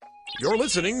You're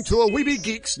listening to a Weeby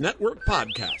Geeks Network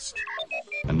podcast.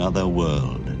 Another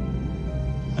world,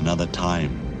 another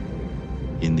time,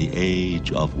 in the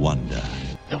age of wonder.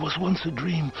 There was once a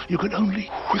dream. You could only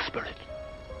whisper it.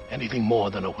 Anything more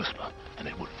than a whisper, and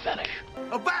it would vanish.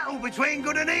 A battle between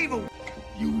good and evil.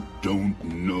 You don't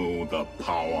know the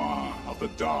power of the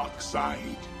dark side.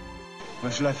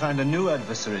 Where shall I find a new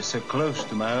adversary so close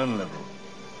to my own level?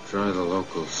 Try the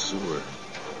local sewer.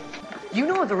 You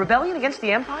know of the rebellion against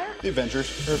the Empire? The Avengers,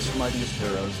 Earth's mightiest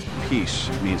heroes. Peace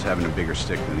means having a bigger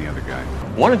stick than the other guy.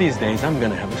 One of these days, I'm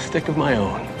gonna have a stick of my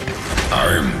own.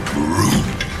 I'm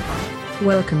Groot.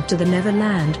 Welcome to the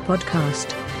Neverland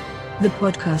podcast. The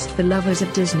podcast for lovers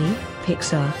of Disney,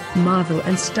 Pixar, Marvel,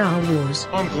 and Star Wars.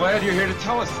 I'm glad you're here to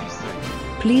tell us these things.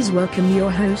 Please welcome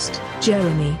your host,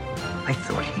 Jeremy. I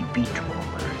thought he'd be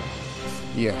taller.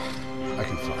 Yeah, I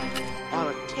can fly. All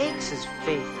it takes is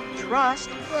faith and trust.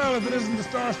 Well, if it isn't the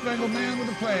Star-Spangled Man with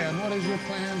a plan, what is your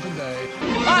plan today?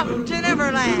 Up to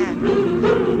Neverland!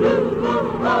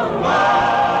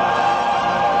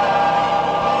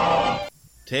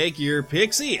 Take your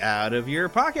pixie out of your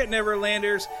pocket,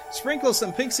 Neverlanders. Sprinkle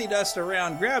some pixie dust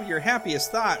around. Grab your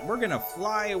happiest thought. We're going to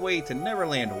fly away to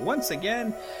Neverland once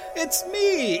again. It's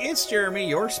me. It's Jeremy,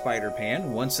 your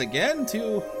Spider-Pan, once again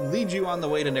to lead you on the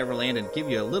way to Neverland and give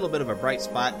you a little bit of a bright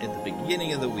spot at the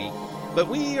beginning of the week. But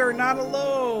we are not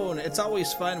alone. It's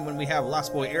always fun when we have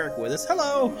Lost Boy Eric with us.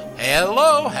 Hello.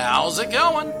 Hello. How's it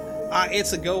going?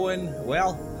 It's going,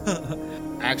 well,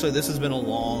 actually, this has been a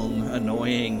long,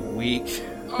 annoying week.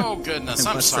 Oh, goodness.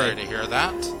 I'm sorry to hear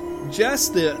that.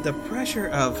 Just the pressure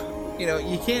of,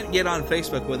 you can't get on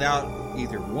Facebook without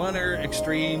either one or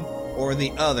extreme or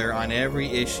the other on every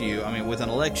issue. I mean, with an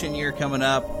election year coming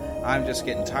up, I'm just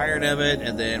getting tired of it.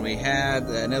 And then we had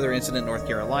another incident in North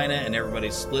Carolina, and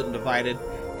everybody's split and divided.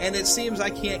 And it seems I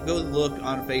can't go look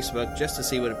on Facebook just to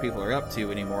see what people are up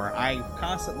to anymore. I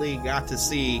constantly got to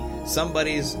see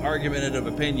somebody's argumentative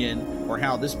opinion or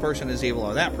how this person is evil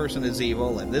or that person is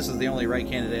evil and this is the only right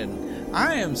candidate. And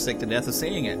I am sick to death of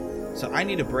seeing it. So I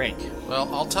need a break. Well,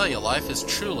 I'll tell you, life is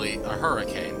truly a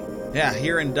hurricane. Yeah,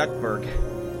 here in Duckburg.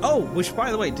 Oh, which,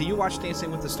 by the way, do you watch Dancing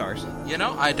with the Stars?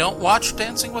 I don't watch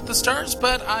Dancing with the Stars,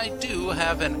 but I do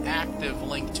have an active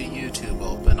link to YouTube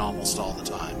open almost all the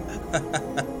time.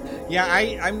 Yeah,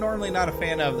 I'm normally not a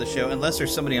fan of the show unless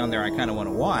there's somebody on there I kind of want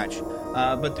to watch.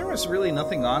 But there was really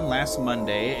nothing on last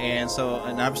Monday, and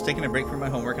I was taking a break from my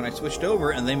homework, and I switched over,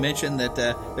 and they mentioned that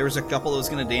there was a couple that was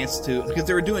going to dance to, because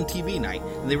they were doing TV night,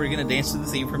 and they were going to dance to the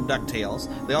theme from DuckTales.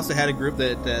 They also had a group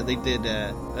that they did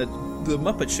the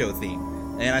Muppet Show theme.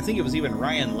 And I think it was even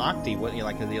Ryan Lochte,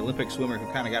 the Olympic swimmer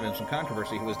who kind of got in some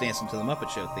controversy, who was dancing to the Muppet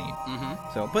Show theme. Mm-hmm.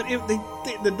 So, but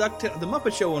the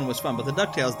Muppet Show one was fun, but the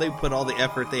DuckTales, they put all the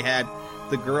effort. They had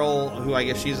the girl who, I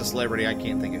guess she's a celebrity. I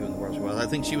can't think of who in the world she was. I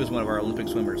think she was one of our Olympic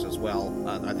swimmers as well.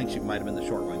 I think she might have been the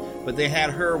short one. But they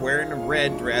had her wearing a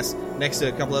red dress next to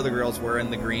a couple other girls wearing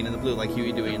the green and the blue, like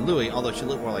Huey, Dewey, and Louie, although she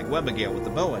looked more like Webigail with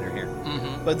the bow in her hair.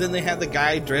 Mm-hmm. But then they had the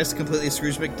guy dressed completely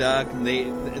Scrooge McDuck, and they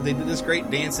did this great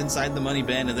dance inside the money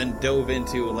bin and then dove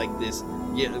into like this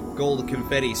gold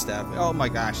confetti stuff. Oh my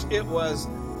gosh, it was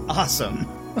awesome.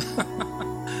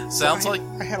 Sounds like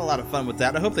I had a lot of fun with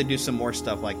that. I hope they do some more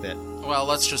stuff like that. Well,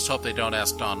 let's just hope they don't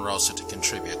ask Don Rosa to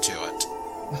contribute to it.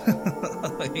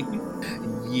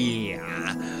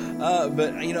 Yeah.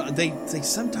 But they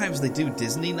sometimes they do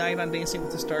Disney night on Dancing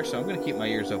with the Stars, so I'm going to keep my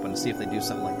ears open to see if they do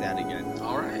something like that again.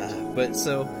 All right. But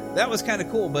so that was kind of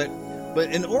cool. But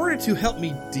in order to help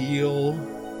me deal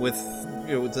with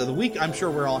the week I'm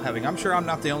sure we're all having, I'm sure I'm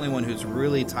not the only one who's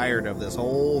really tired of this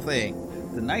whole thing.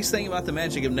 The nice thing about the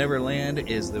magic of Neverland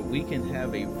is that we can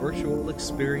have a virtual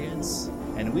experience,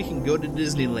 and we can go to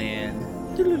Disneyland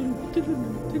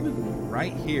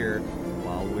right here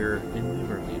while we're in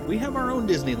Neverland. We have our own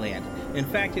Disneyland. In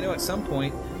fact, at some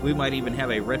point, we might even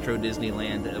have a retro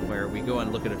Disneyland where we go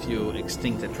and look at a few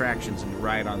extinct attractions and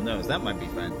ride on those. That might be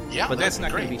fun. Yeah, but that's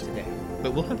not going to be today.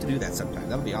 But we'll have to do that sometime.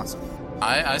 That would be awesome.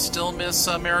 I still miss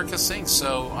America Sings,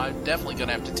 so I'm definitely going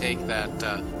to have to take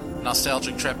that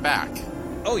nostalgic trip back.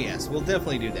 Oh, yes, we'll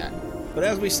definitely do that. But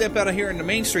as we step out of here into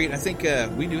Main Street, I think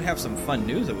we do have some fun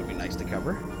news that would be nice to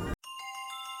cover.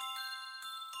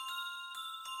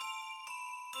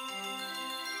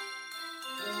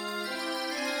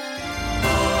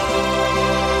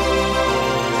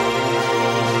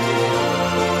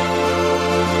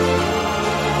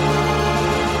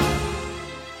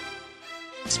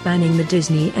 Spanning the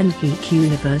Disney and geek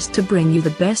universe to bring you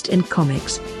the best in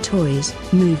comics, toys,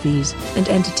 movies, and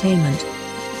entertainment.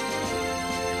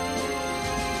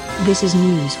 This is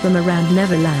news from around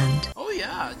Neverland. Oh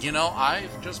yeah,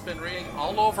 I've just been reading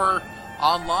all over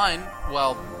online,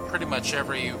 well, pretty much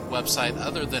every website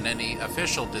other than any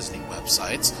official Disney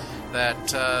websites,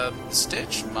 that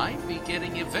Stitch might be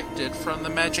getting evicted from the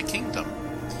Magic Kingdom.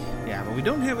 Yeah, but we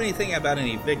don't have anything about an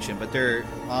eviction, but their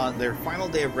final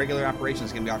day of regular operations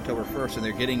is going to be October 1st, and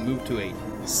they're getting moved to a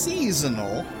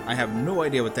seasonal, I have no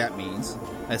idea what that means,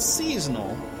 a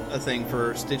seasonal thing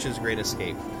for Stitch's Great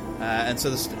Escape. And so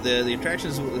the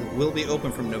attractions will be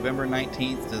open from November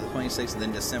 19th to the 26th, and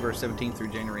then December 17th through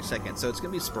January 2nd. So it's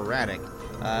going to be sporadic.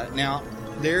 Now,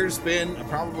 there's been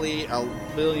probably a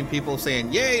billion people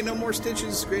saying, yay, no more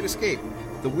Stitch's Great Escape.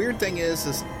 The weird thing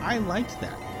is I liked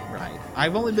that ride.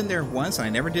 I've only been there once, and I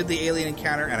never did the alien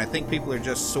encounter, and I think people are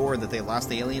just sore that they lost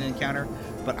the alien encounter.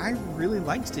 But I really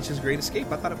liked Stitch's Great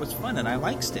Escape. I thought it was fun, and I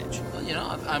like Stitch. Well, you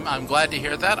know, I'm glad to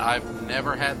hear that. I've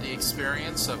never had the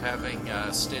experience of having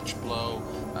Stitch blow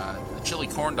the chili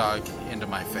corn dog into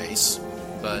my face.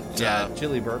 But yeah,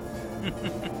 chili burp.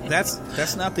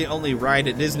 That's not the only ride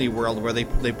at Disney World where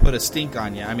they put a stink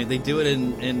on you. I mean, they do it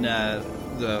in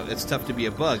It's Tough to Be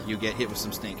a Bug. You get hit with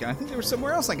some stink. And I think there was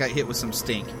somewhere else I got hit with some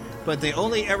stink. But they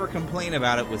only ever complain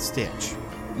about it with Stitch.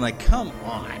 I'm like, come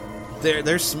on.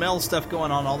 There's smell stuff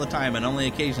going on all the time, and only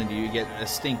occasionally do you get a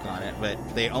stink on it.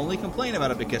 But they only complain about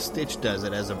it because Stitch does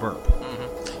it as a burp.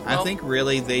 Mm-hmm. Well, I think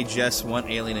really they just want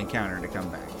Alien Encounter to come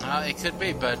back. It could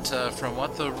be, but from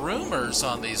what the rumors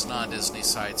on these non-Disney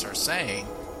sites are saying,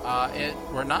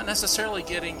 we're not necessarily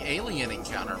getting Alien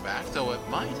Encounter back, though it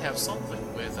might have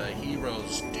something with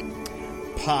Heroes do.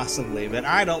 Possibly, but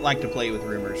I don't like to play with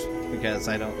rumors because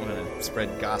I don't want to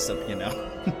spread gossip, you know.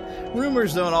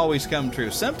 Rumors don't always come true.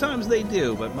 Sometimes they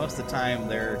do, but most of the time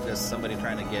they're just somebody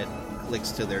trying to get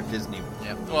clicks to their Disney.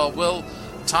 Yeah. Well,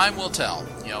 time will tell.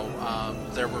 You know,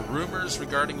 there were rumors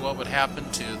regarding what would happen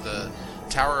to the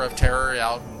Tower of Terror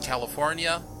out in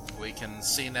California. We can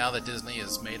see now that Disney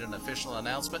has made an official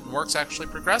announcement, and work's actually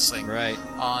progressing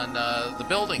on the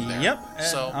building there. Yep.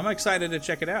 So I'm excited to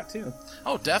check it out too.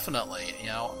 Oh, definitely. You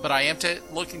know, but I am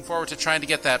looking forward to trying to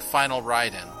get that final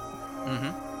ride in.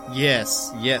 Mm-hmm.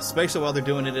 Yes, especially while they're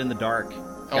doing it in the dark.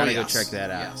 Gotta go check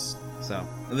that out. Yes. So,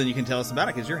 and then you can tell us about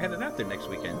it because you're heading out there next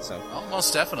weekend. So,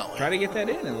 most definitely. Try to get that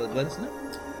in and let us know.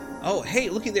 Oh, hey,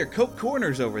 look at there, Coke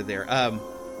Corner's over there.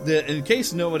 In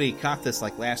case nobody caught this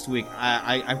like last week,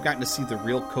 I've gotten to see the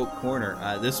real Coke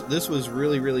Corner. This was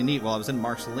really, really neat while I was in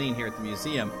Marceline here at the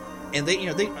museum. And they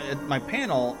at my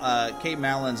panel, Kate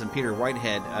Mallins and Peter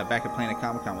Whitehead back at Planet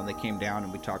Comic Con when they came down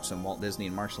and we talked some Walt Disney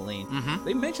and Marceline. Mm-hmm.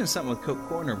 They mentioned something with Coke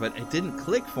Corner, but it didn't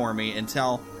click for me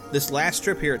until this last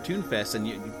trip here at ToonFest,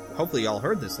 and hopefully y'all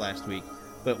heard this last week.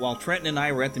 But while Trenton and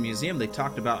I were at the museum, they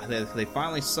talked about that they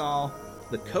finally saw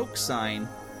the Coke sign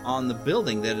on the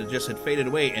building that had faded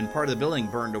away, and part of the building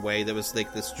burned away. There was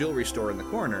like this jewelry store in the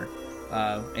corner,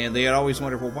 and they had always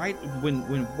wondered, well, why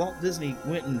when Walt Disney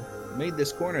went and made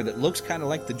this corner that looks kind of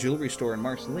like the jewelry store in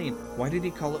Marceline, why did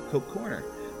he call it Coke Corner?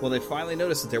 Well, they finally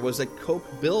noticed that there was a Coke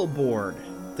billboard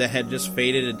that had just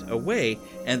faded away,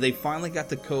 and they finally got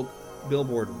the Coke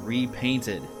billboard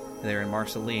repainted there in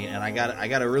Marceline, and I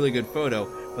got a really good photo.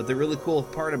 But the really cool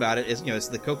part about it is, it's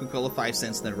the Coca-Cola 5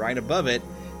 cents, and then right above it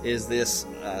is this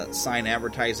sign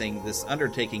advertising this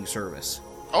undertaking service.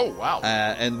 Oh, wow.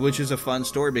 And which is a fun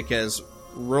story because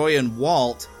Roy and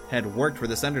Walt had worked for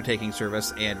this undertaking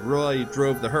service, and Roy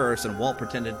drove the hearse, and Walt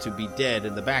pretended to be dead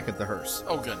in the back of the hearse.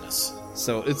 Oh, goodness.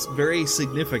 So it's very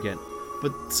significant.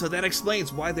 But so that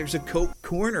explains why there's a Coke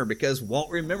Corner, because Walt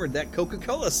remembered that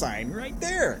Coca-Cola sign right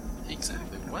there.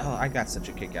 Exactly. Well, I got such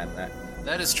a kick out of that.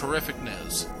 That is terrific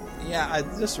news. Yeah,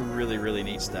 just really, really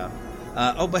neat stuff.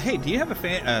 But hey, do you have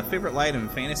a favorite ride in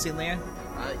Fantasyland?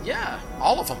 Yeah,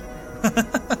 all of them.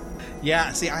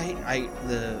 Yeah, see,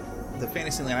 the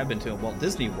Fantasyland I've been to in Walt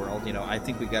Disney World, I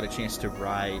think we got a chance to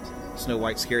ride Snow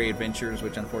White's Scary Adventures,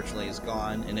 which unfortunately is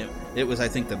gone, and it was, I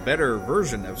think, the better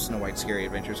version of Snow White's Scary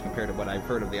Adventures compared to what I've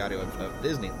heard of the audio of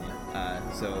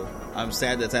Disneyland. So I'm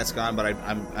sad that that's gone, but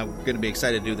I'm going to be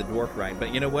excited to do the Dwarf ride.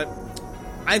 But you know what?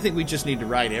 I think we just need to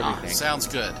ride everything. Sounds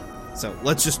good. So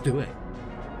let's just do it.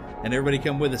 And everybody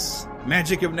come with us.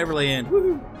 Magic of Neverland.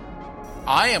 Woohoo!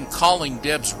 I am calling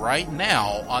dibs right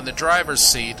now on the driver's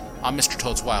seat on Mr.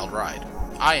 Toad's Wild Ride.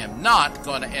 I am not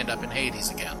going to end up in Hades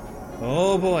again.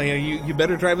 Oh boy, you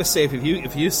better drive us safe.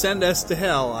 If you send us to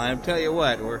hell, I tell you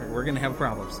what, we're going to have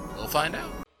problems. We'll find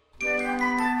out.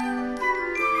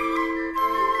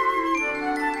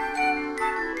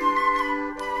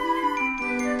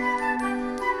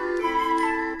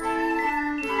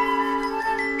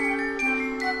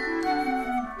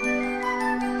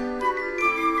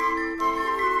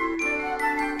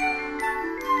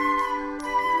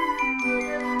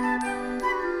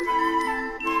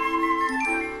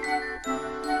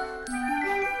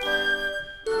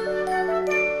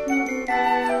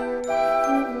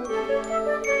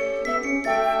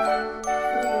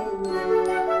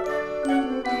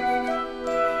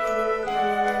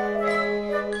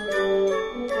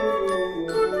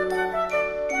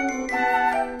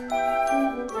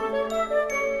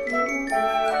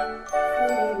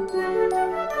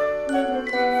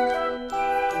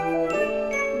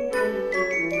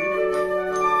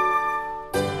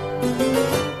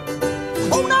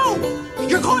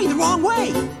 going the wrong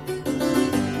way.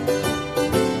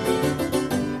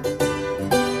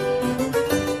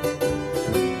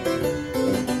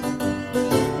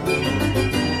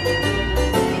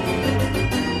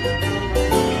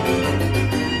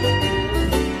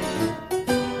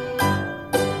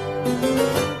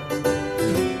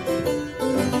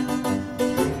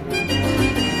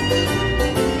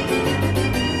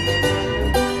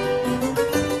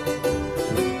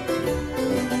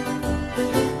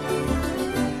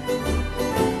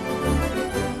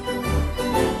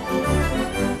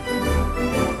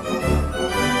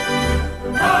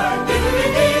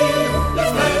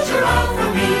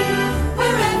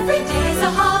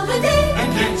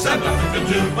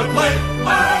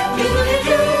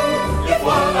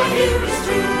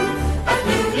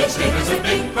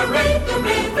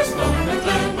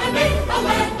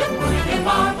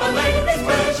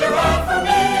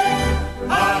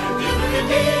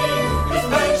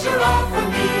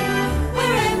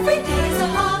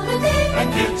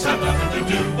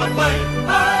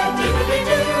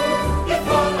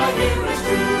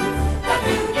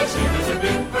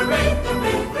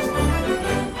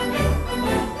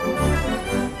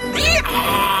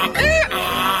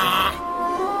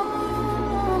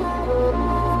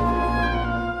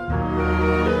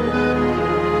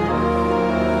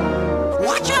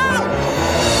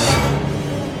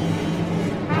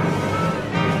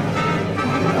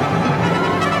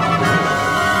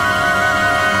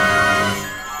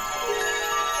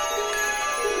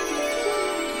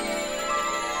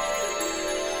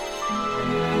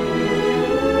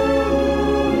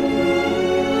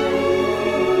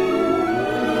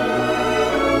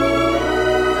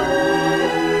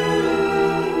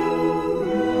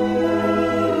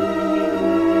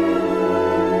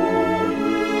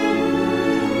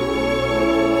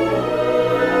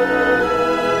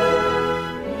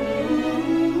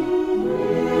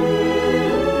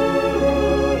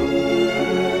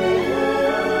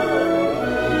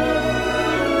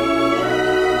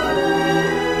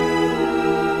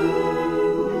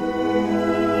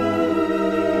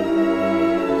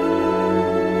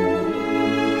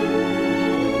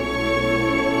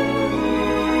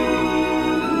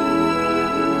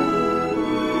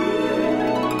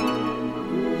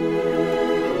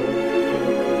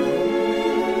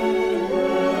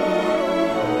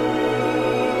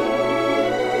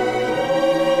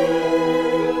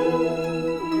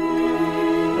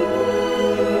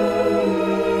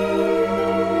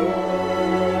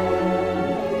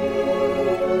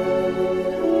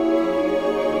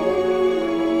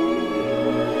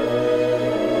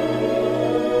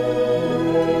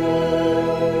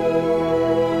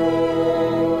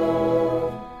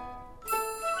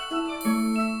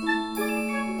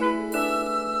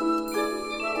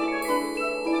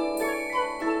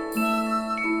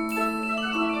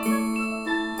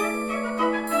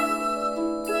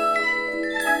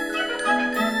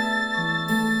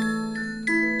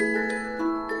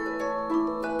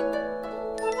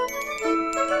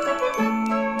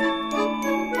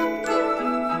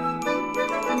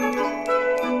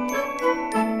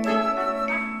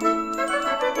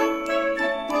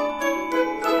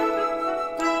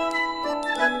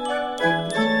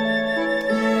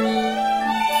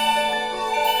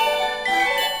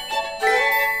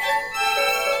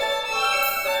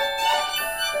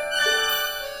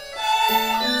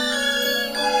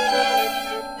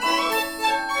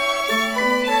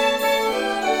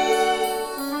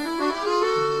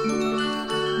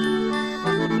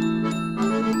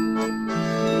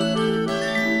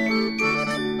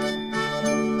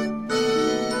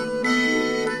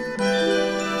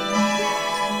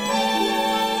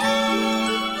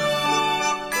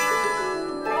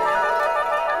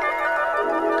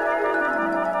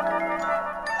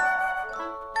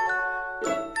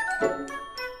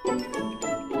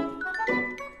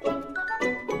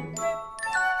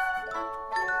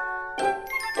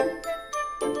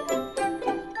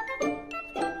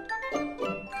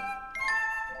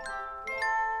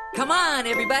 Come on,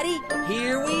 everybody,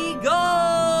 here we go!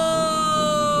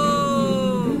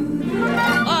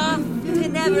 Off to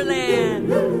Neverland!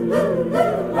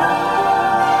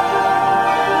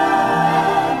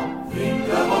 Think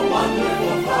of a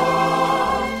wonderful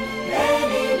thought,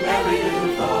 any merry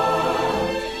little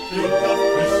thought. Think of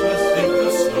Christmas, think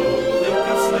of snow, think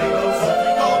of sleigh bells,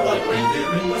 something all like reindeer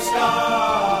in the sky.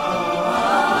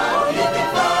 You can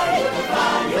fly, you can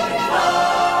fly, you can fly.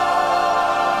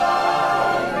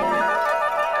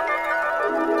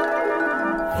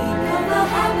 Think of the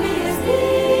happiest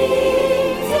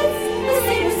things, it's the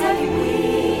same as having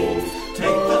wings.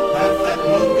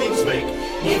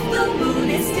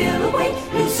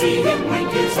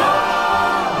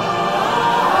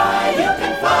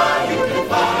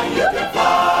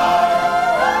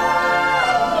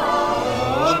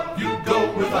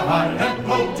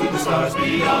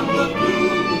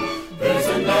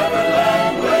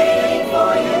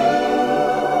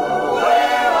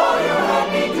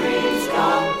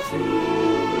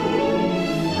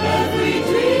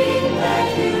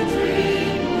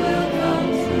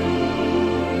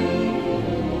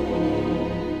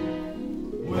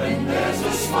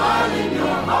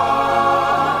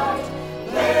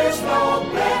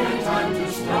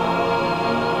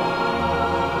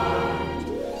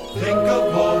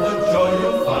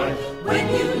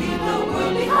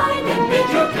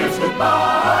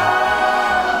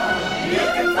 goodbye. You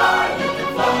can fly, you can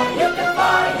fly, you can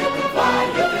fly, you can fly,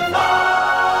 you can fly.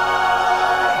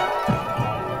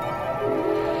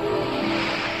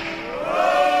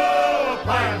 Oh, a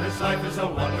pirate's life is a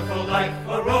wonderful life,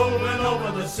 a rolling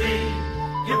over the sea.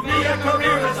 Give me a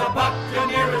career as a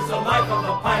buccaneer, is the life of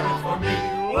a pirate for me.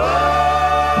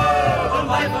 Whoa, the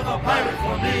life of a pirate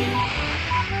for me.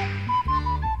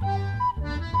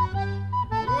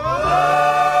 Whoa,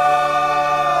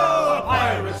 a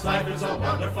pirate's life is a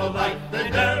wonderful life. They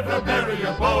never bury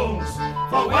your bones,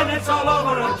 for when it's all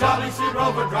over, a jolly sea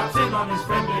rover drops in on his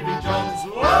friend Davy Jones.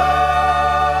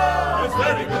 Whoa, his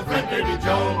very good friend Davy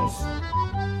Jones.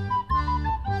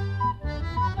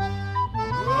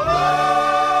 Whoa,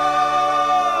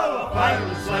 a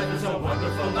pirate's life is a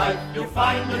wonderful life. You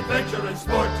find adventure and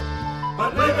sport,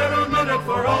 but live every minute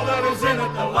for all that is in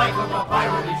it. The life of a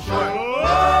pirate is short.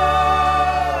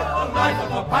 Whoa, the life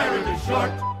of a pirate is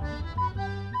short.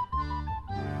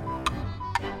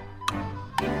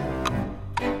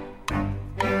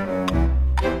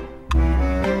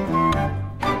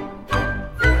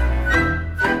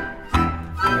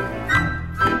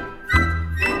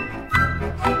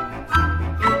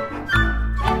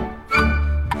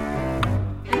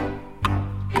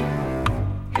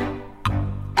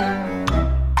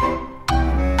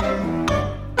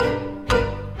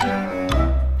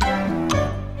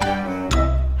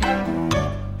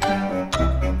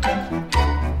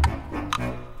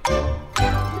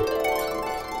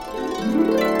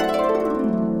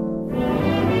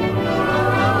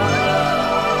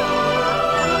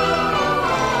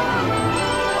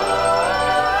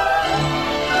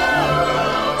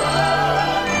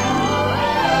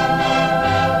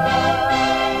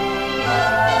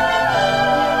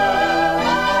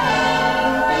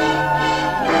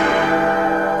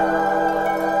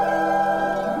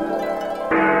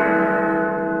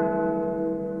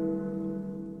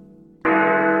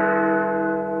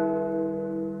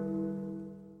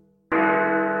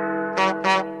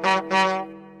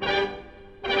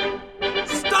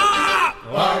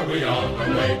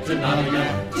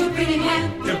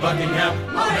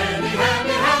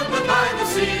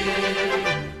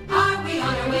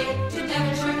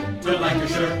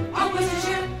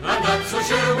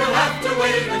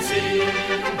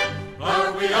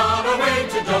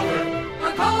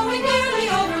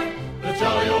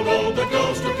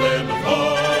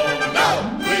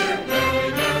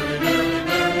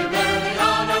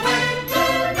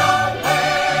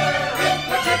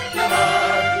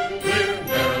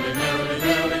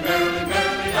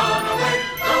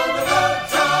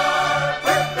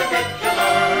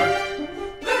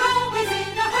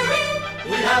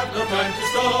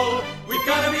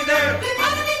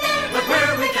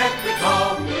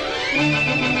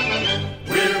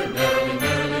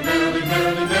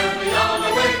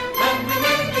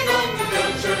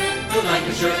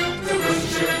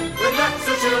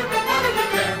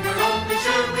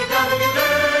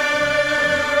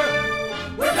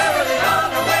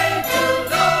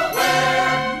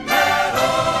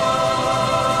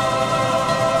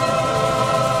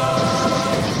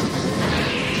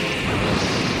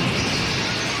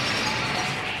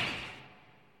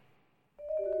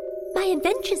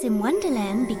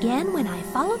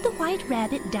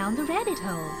 Down the rabbit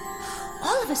hole.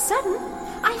 All of a sudden,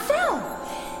 I fell.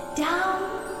 Down,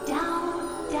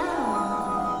 down, down.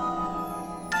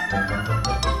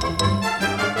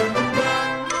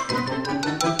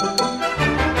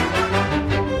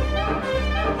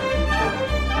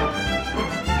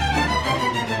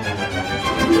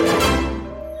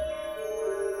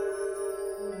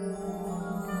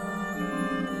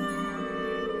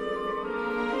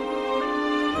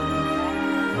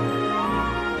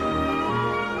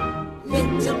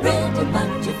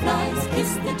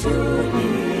 Kiss the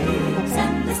tulips,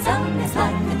 and the sun is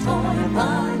like a toy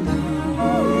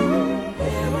balloon.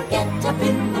 They will get up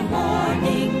in the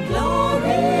morning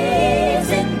glories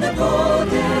in the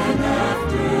golden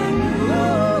afternoon.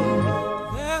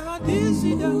 There are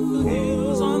dizzy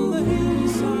daffodils on the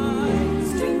hillside.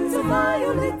 Strings of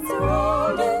violets are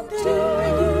all in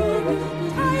tune.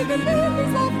 Tiger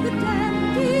lilies of the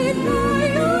dandelion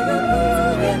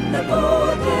in the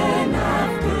golden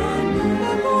afternoon.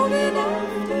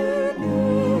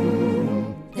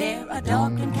 There are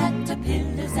dog and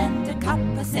caterpillars and a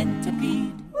copper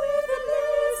centipede. Where the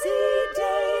lazy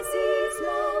daisies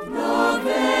love the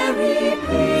very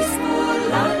peaceful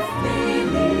life they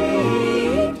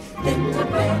lead. Little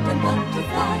bread and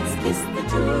butterflies kiss the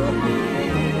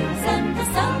tulips, and the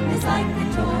sun is like a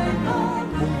toy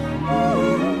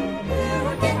balloon. There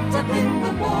are get up in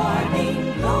the morning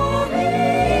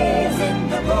glories in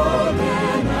the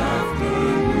golden hour.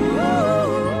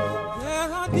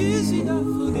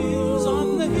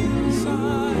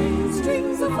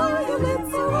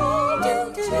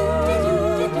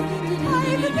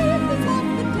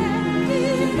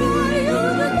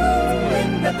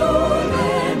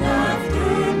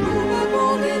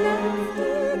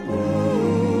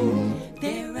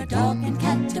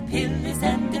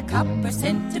 a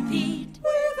centipede.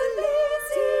 With a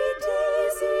lazy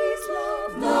daisy's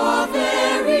love, the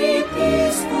very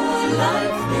peaceful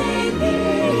life they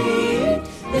lead.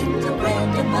 Little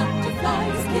bread and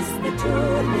butterflies kiss the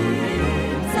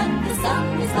tulips, and the sun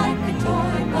is like a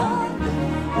toy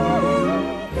balloon.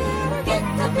 Get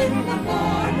up in the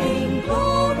morning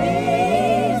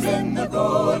glories in the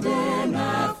golden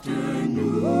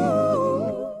afternoon.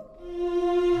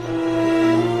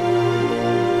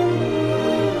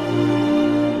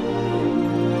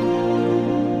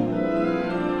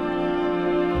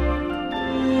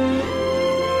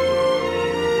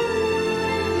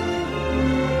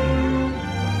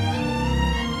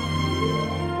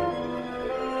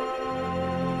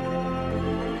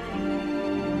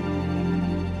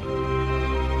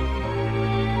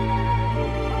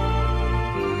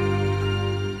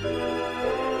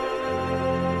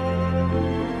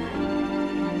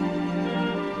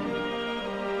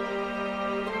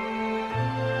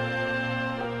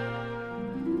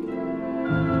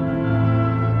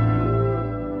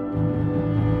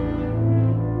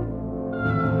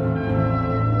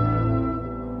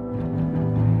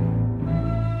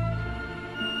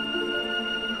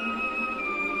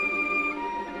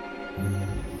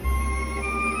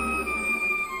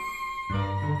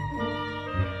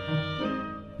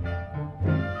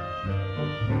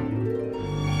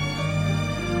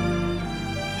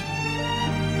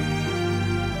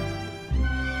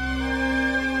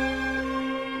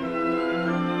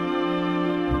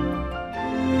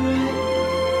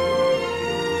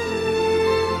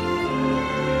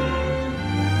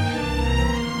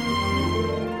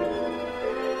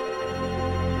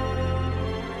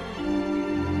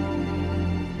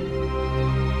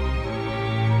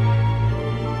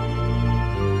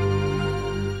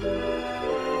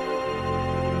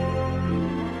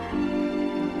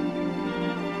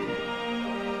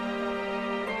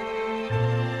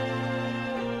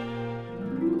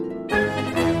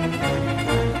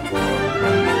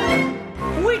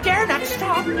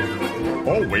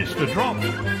 Always to drop.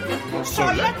 So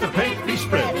let the paint be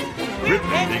spread. We're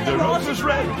painting the roses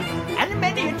red. And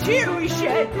many a tear we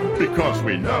shed. Because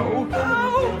we know.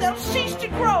 Oh, they'll cease to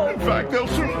grow. In fact, they'll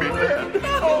soon be dead.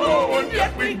 Oh, and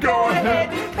yet we go ahead,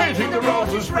 painting the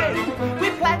roses red. We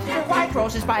planted the white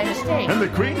roses by mistake. And the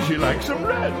queen, she likes them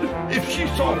red. If she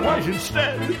saw white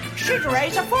instead, she'd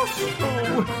raise a fuss.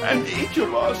 Oh, and each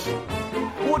of us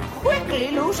would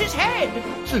quickly lose his head.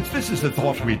 Since this is the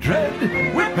thought we dread,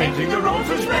 we're painting the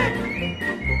roses red.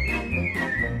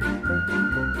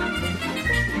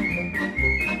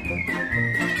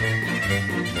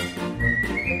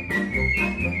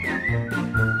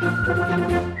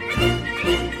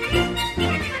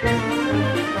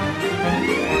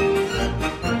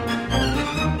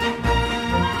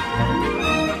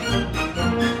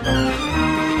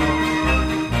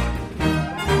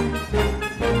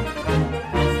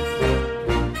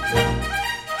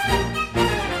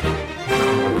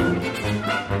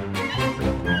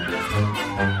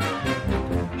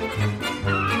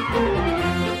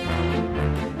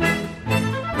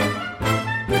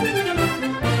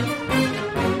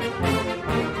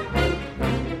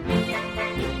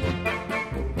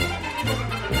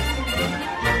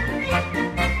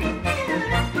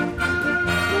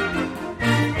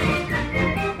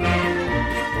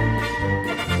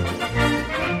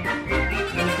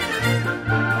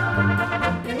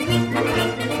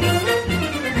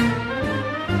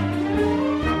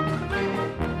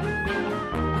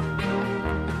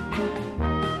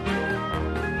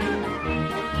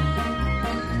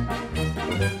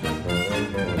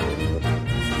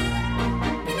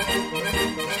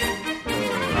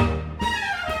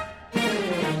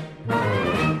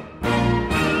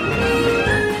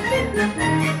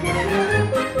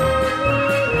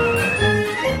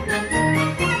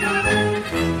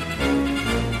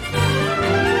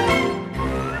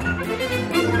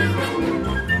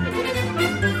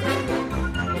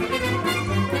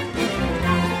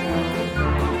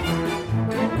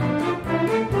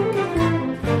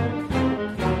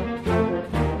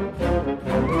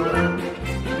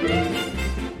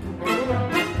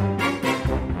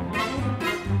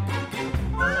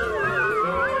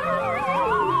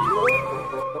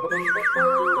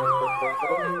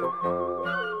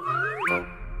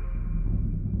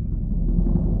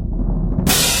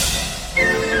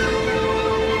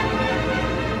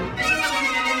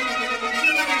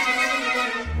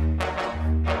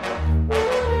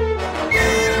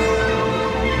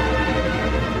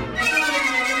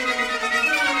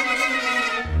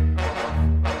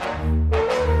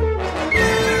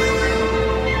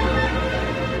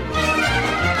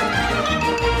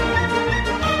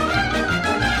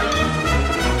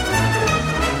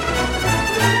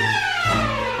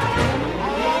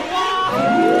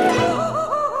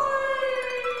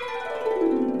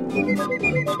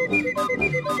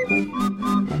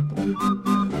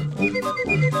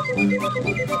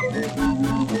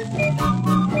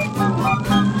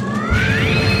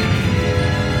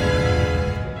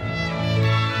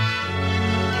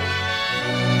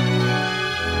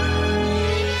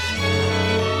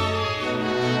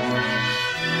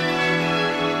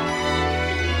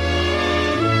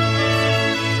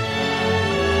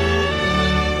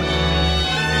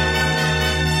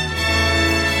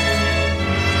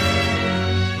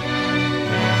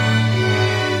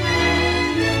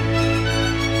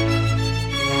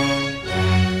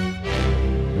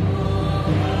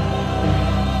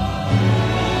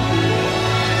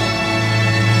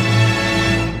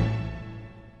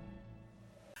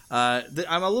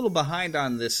 I'm a little behind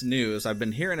on this news. I've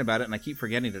been hearing about it, and I keep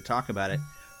forgetting to talk about it.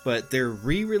 But they're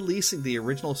re-releasing the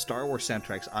original Star Wars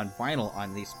soundtracks on vinyl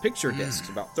on these picture discs,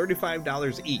 about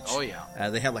 $35 each. Oh, yeah.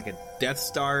 They have like a Death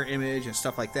Star image and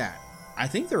stuff like that. I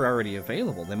think they're already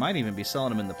available. They might even be selling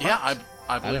them in the parks. Yeah,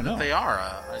 I believe that they are.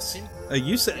 I see.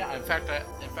 You said. Yeah, in fact,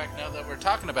 now that we're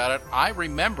talking about it, I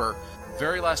remember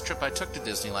very last trip I took to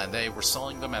Disneyland, they were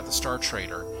selling them at the Star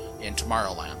Trader in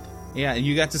Tomorrowland. Yeah, and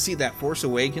you got to see that Force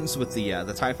Awakens with the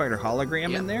TIE Fighter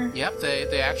hologram in there? Yep,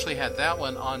 they actually had that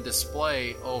one on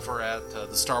display over at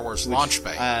the Star Wars Launch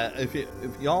Bay. If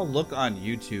y'all look on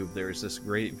YouTube, there's this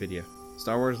great video,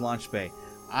 Star Wars Launch Bay.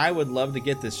 I would love to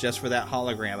get this just for that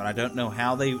hologram, and I don't know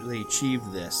how they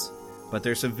achieved this. But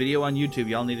there's some video on YouTube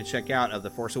y'all need to check out of the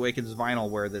Force Awakens vinyl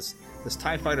where this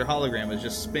TIE Fighter hologram is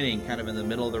just spinning kind of in the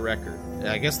middle of the record.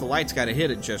 I guess the light's got to hit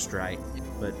it just right,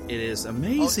 but it is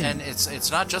amazing. Oh, and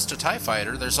it's not just a TIE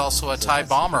Fighter. There's also a TIE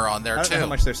Bomber on there, too. I don't know how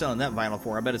much they're selling that vinyl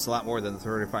for. I bet it's a lot more than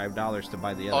 $35 to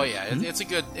buy the other. Oh, yeah.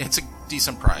 It's a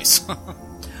decent price.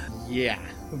 Yeah.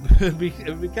 It'd be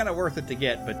kind of worth it to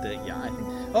get, but yeah, I think...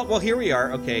 Oh, well, here we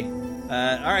are. Okay. All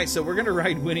right, so we're going to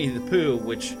ride Winnie the Pooh,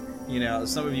 which... You know,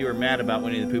 some of you are mad about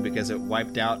Winnie the Pooh because it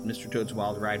wiped out Mr. Toad's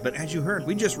Wild Ride. But as you heard,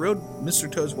 we just rode Mr.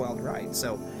 Toad's Wild Ride.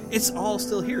 So it's all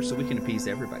still here, so we can appease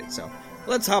everybody. So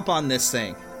let's hop on this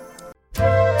thing.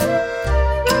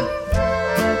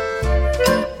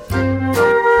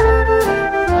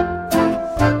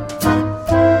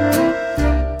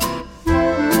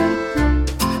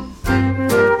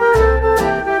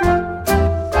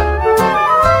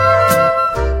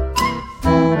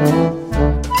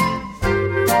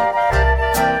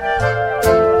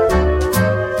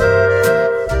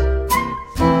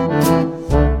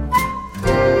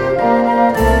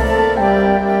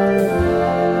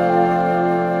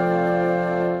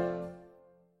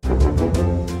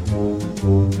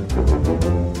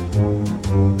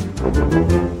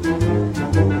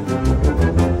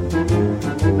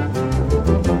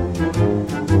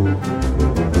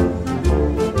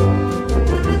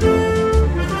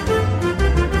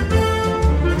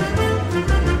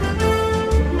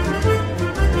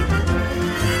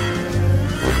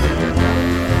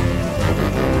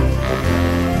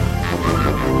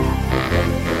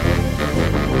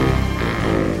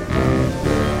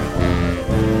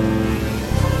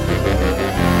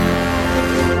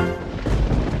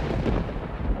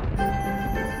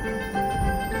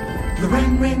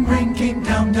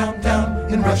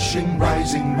 Rushing,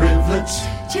 rising rivulets,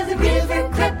 till the river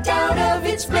crept out of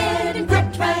its bed and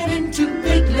crept right into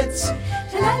piglets.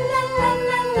 La la la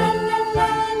la la la la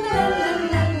la la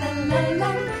la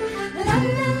la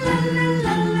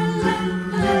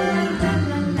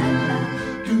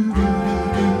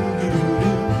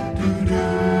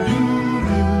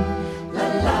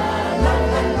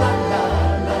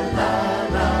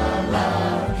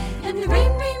and the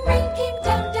rain came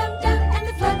down, down, down, and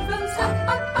the flood rose up,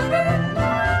 up.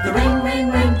 The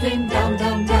rain came down,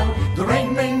 down, down. The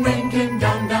rain came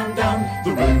down, down, down.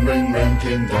 The rain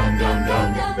came down, down,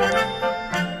 down.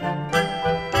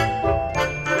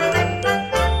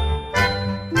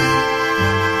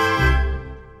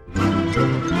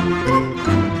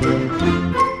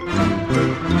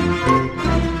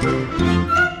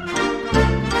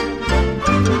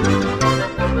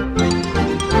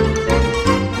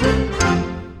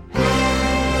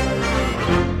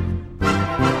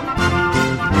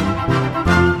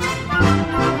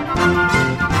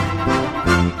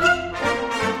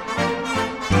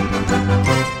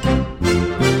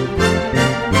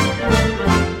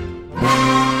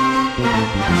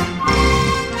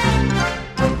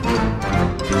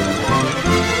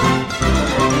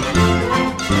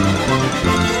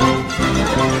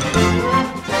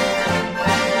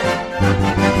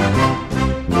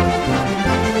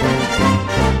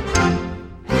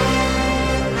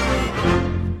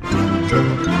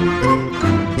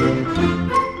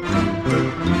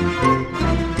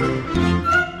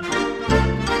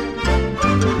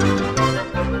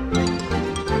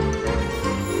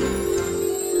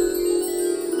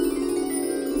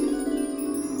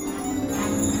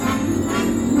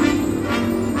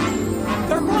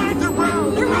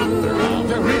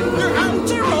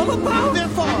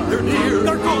 they're near.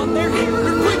 They're gone, they're here.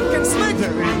 They're quick and slick.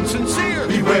 They're insincere.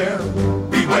 Beware,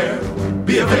 beware,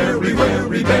 be a very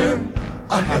wary bear.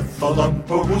 A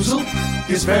heffalump-a-woozle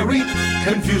is very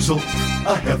confusal.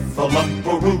 A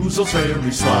heffalump-a-woozle's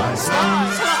very sly.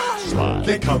 Sly.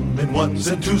 They come in ones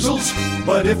and twosles,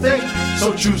 but if they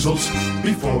so choozles,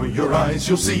 before your eyes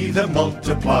you'll see them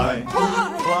multiply.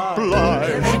 Fly.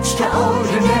 They're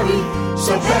extraordinary,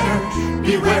 so better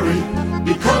be wary,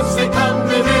 because they come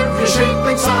in every shape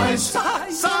and size.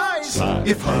 Size.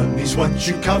 If honey's what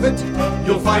you covet,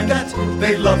 you'll find that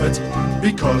they love it,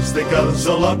 because they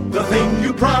guzzle up the thing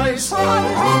you prize.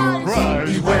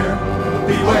 Prize. Beware,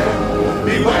 beware,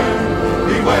 beware,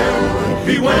 beware,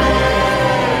 beware.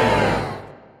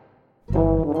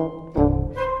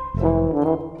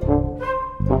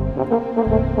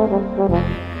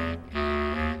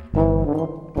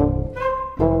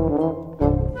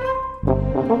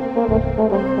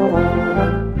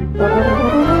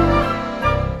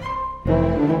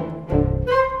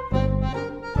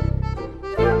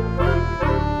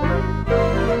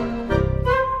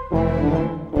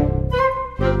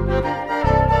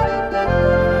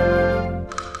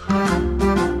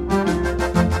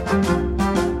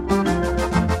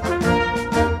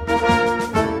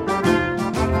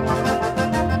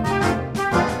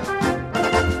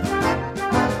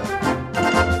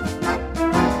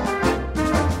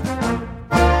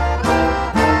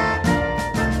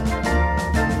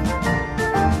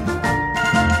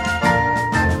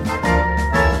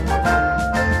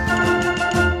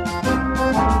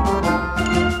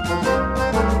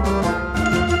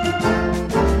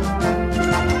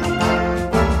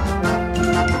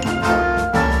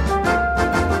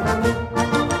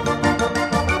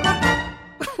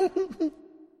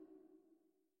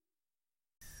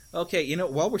 Okay, you know,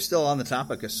 while we're still on the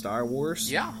topic of Star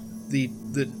Wars, yeah, the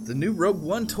new Rogue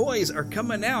One toys are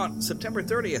coming out September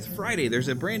 30th, Friday. There's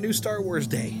a brand new Star Wars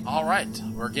Day. All right,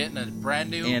 we're getting a brand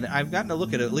new, and I've gotten to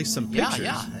look at least some pictures.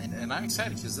 Yeah, and I'm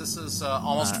excited because this is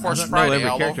almost Force Friday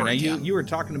all over now, again. You were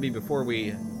talking to me before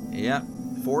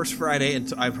Force Friday,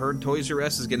 and I've heard Toys R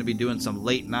Us is going to be doing some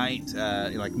late night,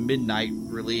 like midnight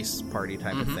release party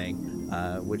type of thing.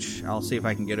 Which I'll see if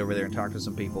I can get over there and talk to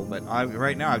some people. But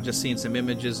right now I've just seen some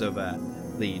images of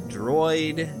the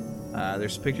droid.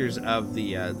 There's pictures of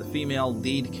the female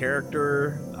lead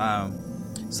character.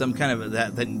 Some kind of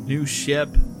that new ship.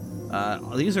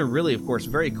 These are really, of course,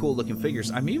 very cool looking figures.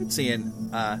 I'm even seeing.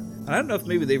 I don't know if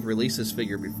maybe they've released this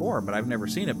figure before, but I've never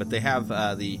seen it. But they have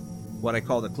what I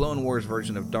call the Clone Wars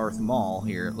version of Darth Maul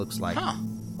here. It looks like. Huh.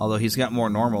 Although he's got more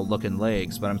normal-looking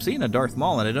legs. But I'm seeing a Darth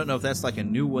Maul, and I don't know if that's like a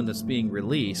new one that's being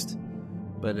released.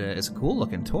 But it's a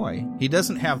cool-looking toy. He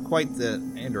doesn't have quite the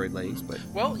android legs, but...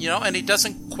 Well, you know, and he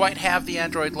doesn't quite have the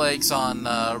android legs on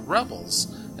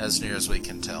Rebels, as near as we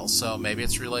can tell. So maybe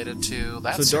it's related to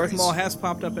that series. So Darth Maul has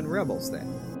popped up in Rebels,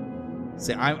 then.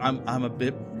 See, I'm a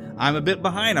bit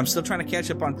behind. I'm still trying to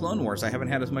catch up on Clone Wars. I haven't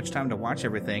had as much time to watch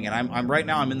everything, and I'm right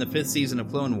now I'm in the 5th season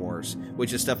of Clone Wars,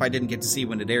 which is stuff I didn't get to see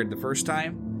when it aired the first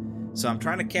time. So I'm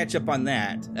trying to catch up on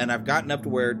that, and I've gotten up to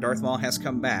where Darth Maul has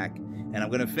come back, and I'm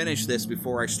going to finish this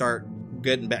before I start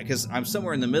getting back, because I'm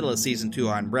somewhere in the middle of Season 2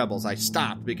 on Rebels. I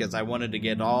stopped because I wanted to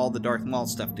get all the Darth Maul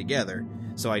stuff together,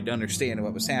 so I'd understand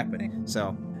what was happening.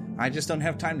 So I just don't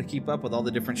have time to keep up with all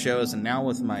the different shows, and now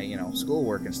with my,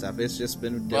 schoolwork and stuff, it's just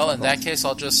been difficult. Well, in that case,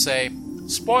 I'll just say,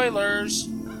 spoilers!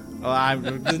 Oh, I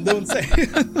don't say...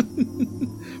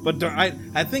 But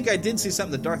I think I did see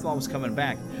something that Darth Maul was coming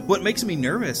back. What makes me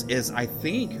nervous is I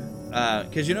think,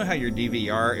 because you know how your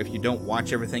DVR, if you don't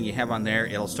watch everything you have on there,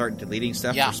 it'll start deleting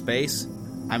stuff for space.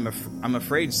 I'm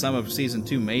afraid some of Season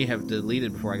 2 may have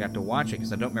deleted before I got to watch it,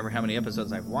 because I don't remember how many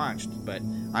episodes I've watched. But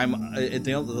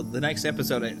the next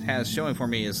episode it has showing for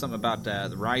me is something about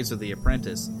the Rise of the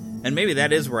Apprentice. And maybe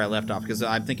that is where I left off, because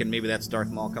I'm thinking maybe that's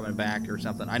Darth Maul coming back or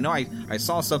something. I know I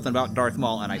saw something about Darth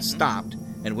Maul, and I stopped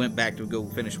and went back to go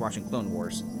finish watching Clone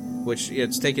Wars, which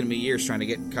it's taken me years trying to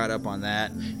get caught up on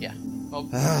that. Yeah. Well,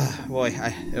 boy,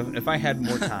 if I had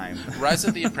more time. Rise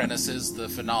of the Apprentice is the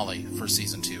finale for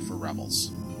Season 2 for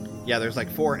Rebels. Yeah, there's like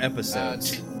 4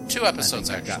 episodes. 2 episodes,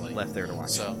 I actually. Got left there to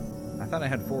watch. So, I thought I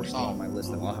had 4 still on my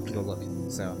list, though. I'll have to go look.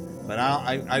 So, but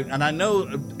I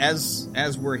know as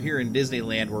we're here in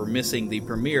Disneyland, we're missing the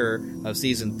premiere of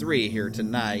Season 3 here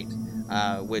tonight.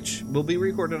 Which will be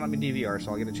recorded on my DVR,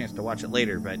 so I'll get a chance to watch it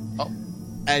later. But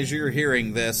as you're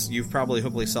hearing this, you've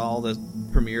hopefully saw the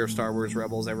premiere of Star Wars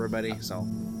Rebels, everybody. So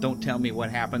don't tell me what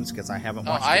happens, because I haven't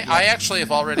watched it yet. I actually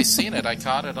have already seen it. I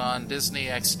caught it on Disney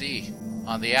XD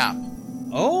on the app.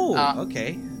 Oh,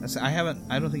 okay.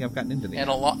 I don't think I've gotten into the app.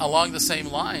 And along the same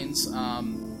lines,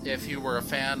 if you were a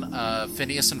fan of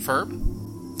Phineas and Ferb,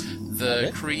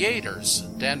 The creators,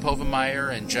 Dan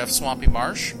Povenmire and Jeff Swampy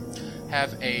Marsh,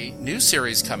 have a new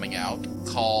series coming out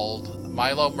called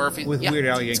Milo Murphy. With Weird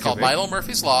Al Yankovic. It's called Milo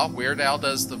Murphy's Law. Weird Al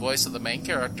does the voice of the main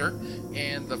character,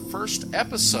 and the first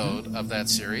episode of that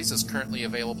series is currently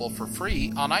available for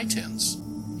free on iTunes.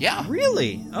 Yeah.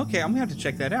 Really? Okay, I'm gonna have to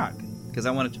check that out because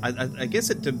I want to. I guess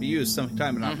it debuts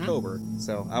sometime in October,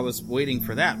 so I was waiting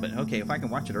for that. But okay, if I can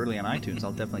watch it early on iTunes,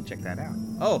 I'll definitely check that out.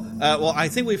 Oh, well, I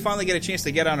think we finally get a chance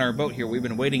to get on our boat here. We've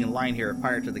been waiting in line here at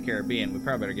Pirates of the Caribbean. We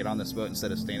probably better get on this boat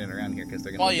instead of standing around here because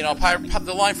they're gonna. Well, you know,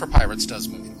 the line for pirates does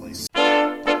move in place.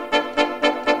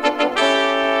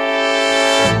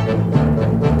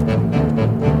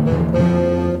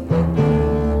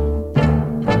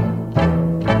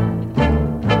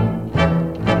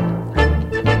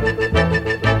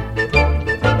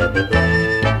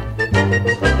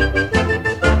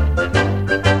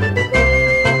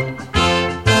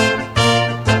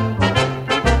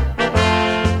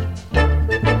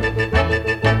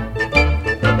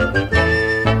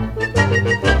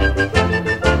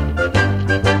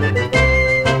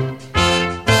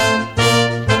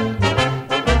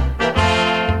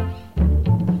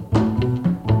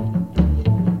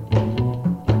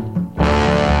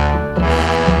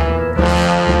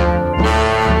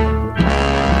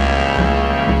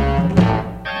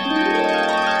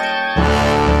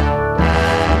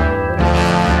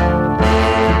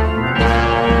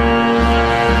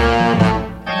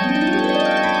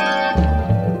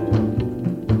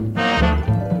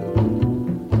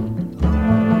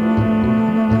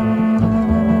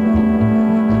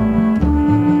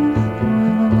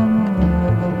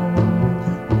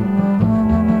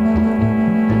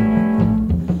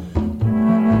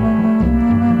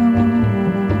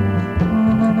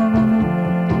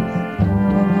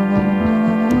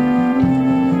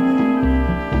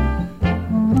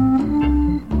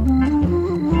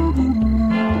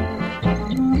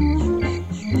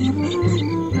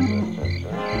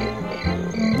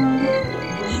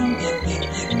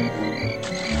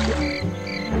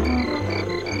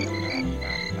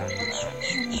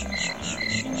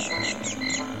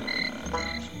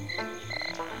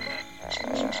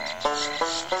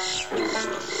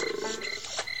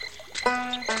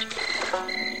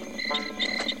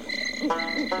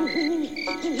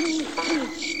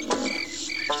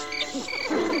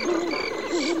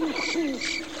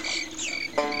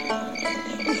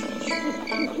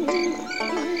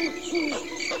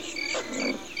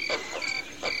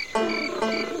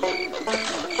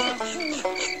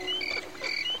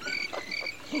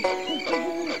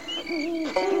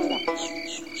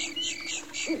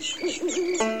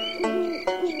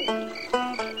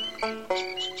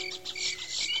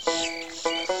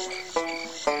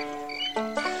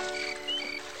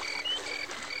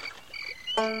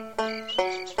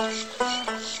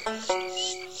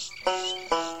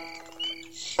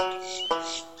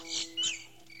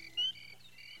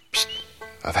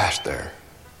 Avast there.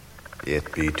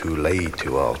 It be too late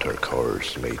to alter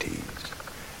course, mateys.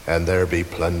 And there be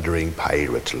plundering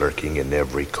pirates lurking in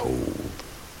every cove,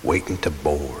 waiting to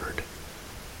board.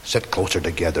 Sit closer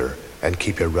together and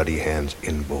keep your ruddy hands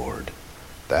inboard.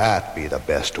 That be the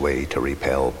best way to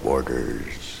repel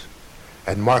boarders.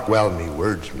 And mark well me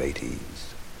words,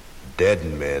 mateys. Dead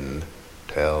men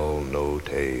tell no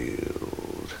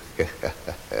tales.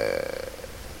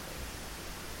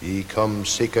 Ye come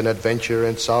seeking adventure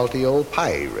and salty old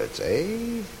pirates,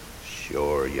 eh?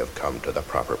 Sure you've come to the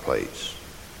proper place.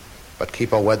 But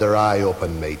keep a weather eye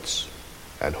open, mates,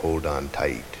 and hold on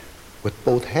tight, with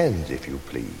both hands, if you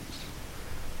please.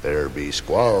 There be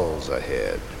squalls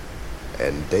ahead,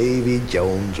 and Davy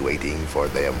Jones waiting for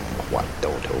them what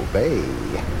don't obey.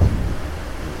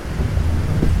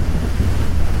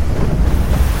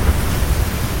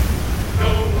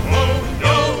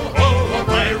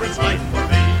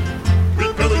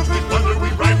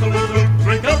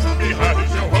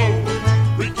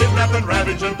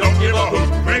 And don't give a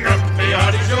hoot. Bring up the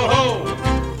hearties, yo ho,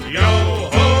 yo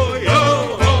ho,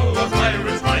 yo ho. A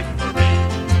pirate's life for me.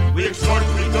 We extort,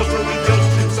 we pilfer, we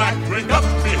toast and sack. Bring up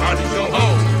the hearties, yo ho.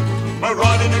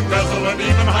 Marauding and embezzle and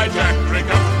even hijack. Bring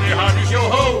up the hearties, yo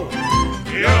ho.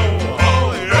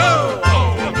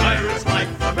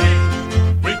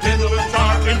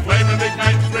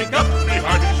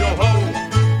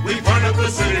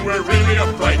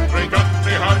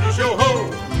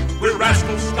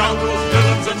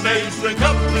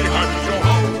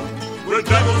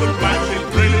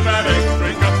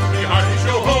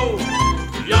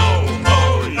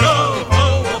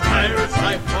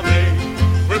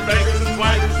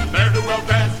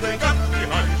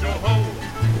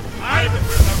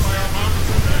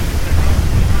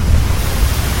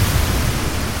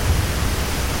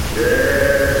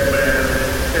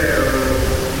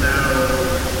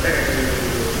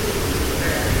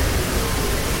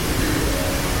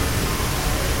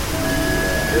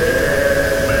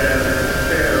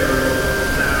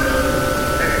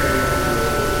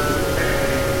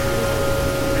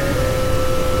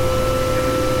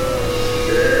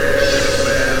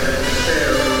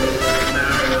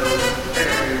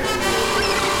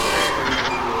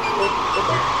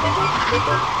 No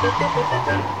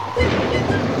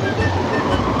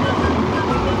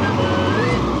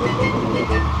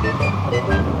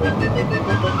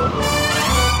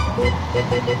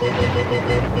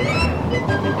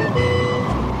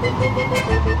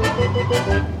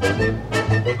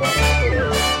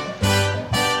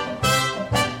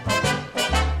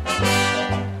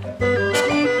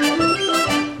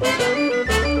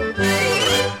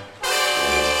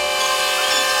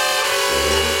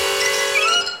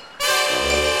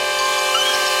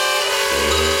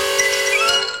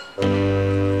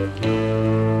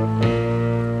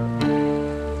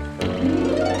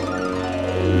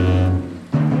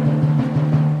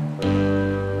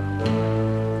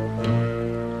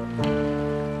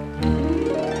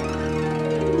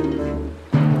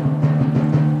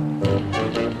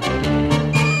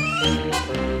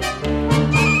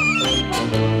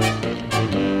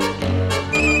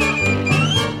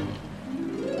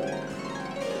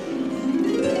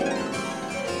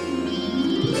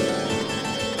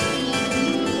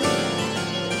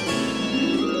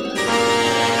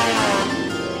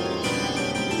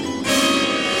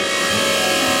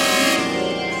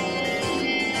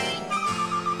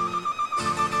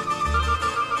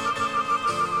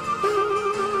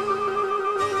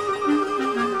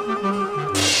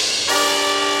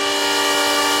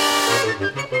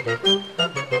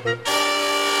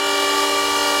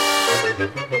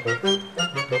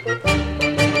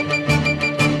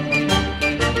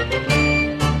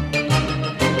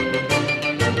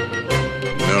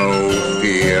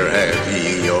fear have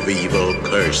ye of evil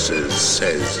curses,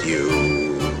 says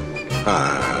you.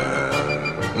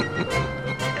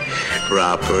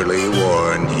 Properly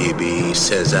warned ye be,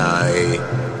 says I.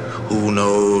 Who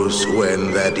knows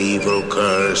when that evil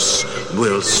curse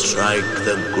will strike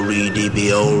the greedy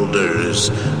beholders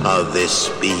of this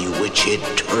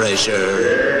bewitched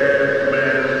treasure?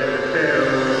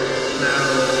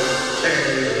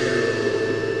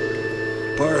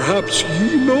 Perhaps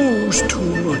ye knows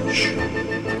too much.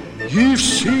 Ye've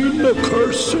seen the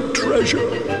cursed treasure.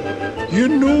 You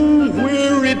know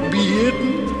where it be hidden.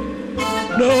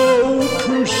 Now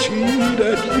proceed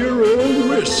at your own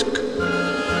risk.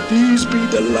 These be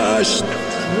the last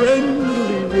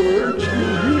friendly words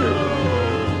you'll hear.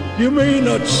 You may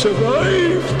not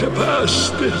survive to pass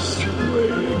this way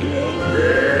again.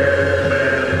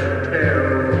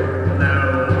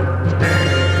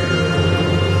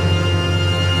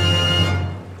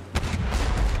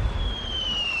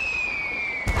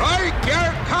 Break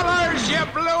your colors, you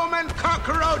bloomin'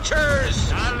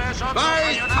 cockroachers!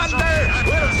 By thunder,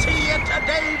 we'll see you to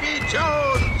Davy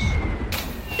Jones!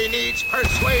 He needs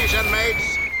persuasion,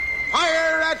 mates.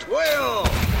 Fire at will!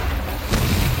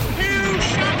 Two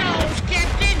shadows,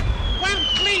 Captain! One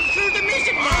clean through the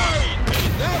mizzen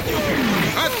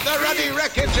Cut the ruddy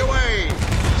wreckage away!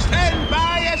 Stand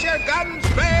by as your guns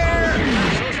bear!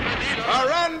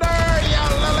 Surrender, you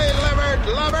lily-livered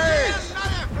lovers!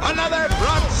 Another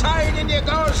broadside and you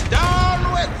goes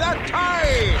down with the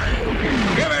tide!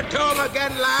 Give it to 'em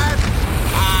again, lad!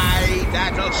 Aye,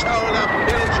 that'll show the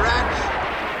bilge rats!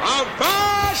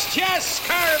 Avast, you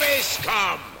scurvy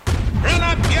scum! Run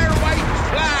up your white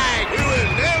flag! You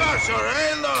will never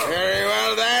surrender! Very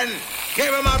well, then.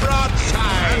 Give him a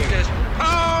broadside!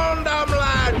 Pound 'em,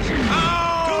 lads!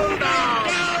 Pound 'em!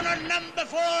 Down on number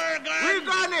 4, guard! We're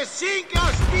gonna sink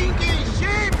your stinky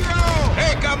ship, you!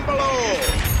 Take 'em below!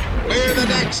 Clear the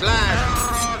decks,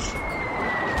 lads!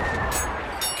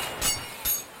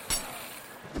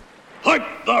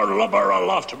 Hype the lubber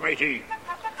aloft, matey.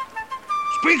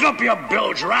 Speak up, you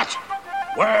bilge rat.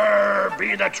 Where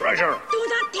be the treasure? Do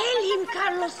not tell him,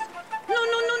 Carlos.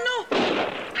 No.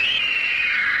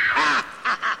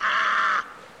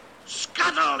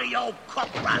 Scuttle, you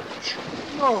cockroach.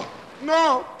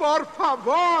 No, por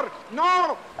favor,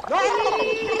 no!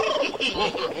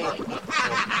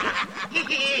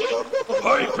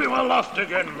 Hype him aloft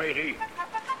again, matey.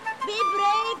 Be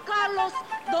brave, Carlos.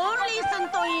 Don't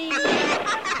listen to him.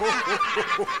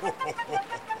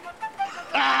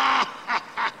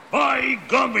 By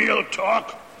gum, he'll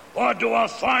talk, or do a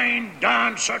fine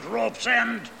dance at rope's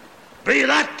end. Be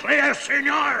that clear,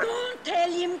 senor? Don't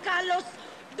tell him, Carlos.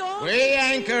 Don't. We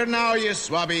anchor now, you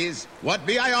swabbies. What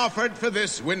be I offered for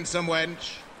this winsome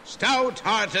wench?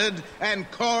 Stout-hearted and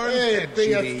corn-fed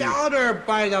Be a stouter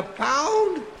by the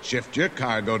pound. Shift your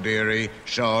cargo, dearie.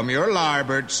 Show 'em your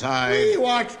larboard side. We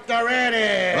watch the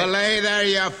ready. Belay there,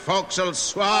 you forecastle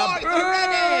swab.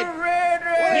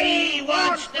 We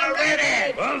watch the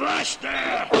ready! Avast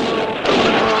there!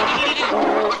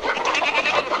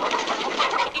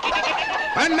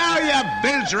 And now, you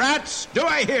bilge rats, do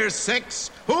I hear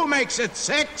 6? Who makes it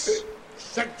 6?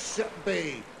 6 it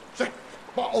be. 6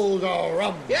 bottles of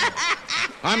rum.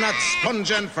 I'm not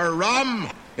sponging for rum.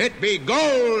 It be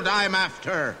gold I'm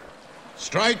after.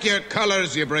 Strike your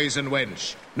colours, you brazen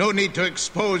wench. No need to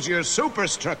expose your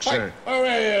superstructure.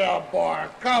 Hurry up, boy.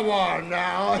 Come on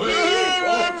now. We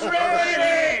want the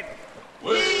rating!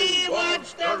 We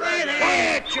want the rating!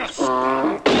 Quiet, just...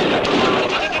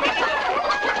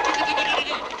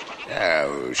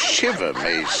 Oh, shiver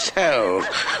me so.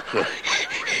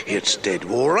 It's dead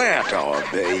wore out, I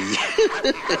be.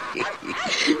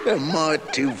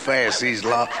 Might too fast these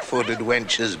lock-footed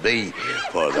wenches be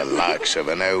for the likes of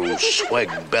an old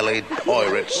swag-bellied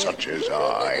pirate such as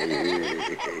I.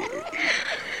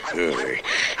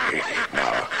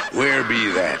 Now, where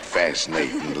be that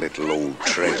fascinating little old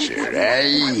treasure,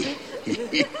 eh?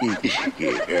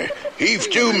 Heave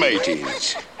to,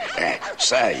 mateys.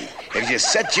 Say, have you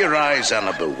set your eyes on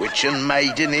a bewitching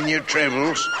maiden in your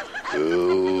travels?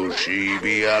 Oh, she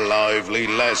be a lively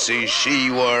lassie, she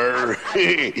were.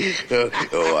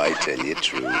 Oh, I tell you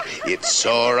true, it's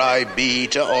sore I be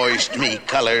to hoist me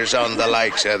colours on the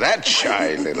likes of that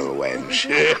shy little wench.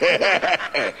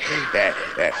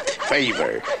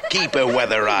 Favour, keep a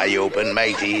weather eye open,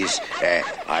 mateys.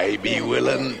 I be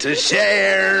willing to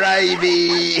share, I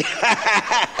be.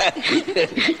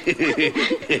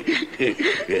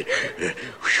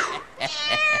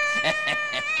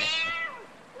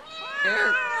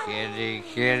 Kitty,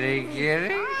 kitty,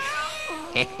 kitty.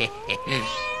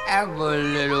 Have a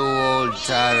little old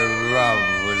tot of rum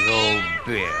with old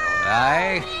Bill,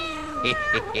 eh?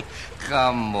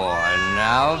 Come on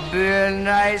now, be a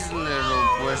nice little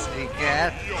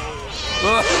pussycat.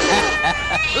 Oh,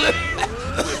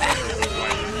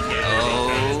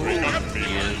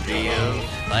 you'll be a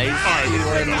feisty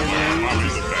one.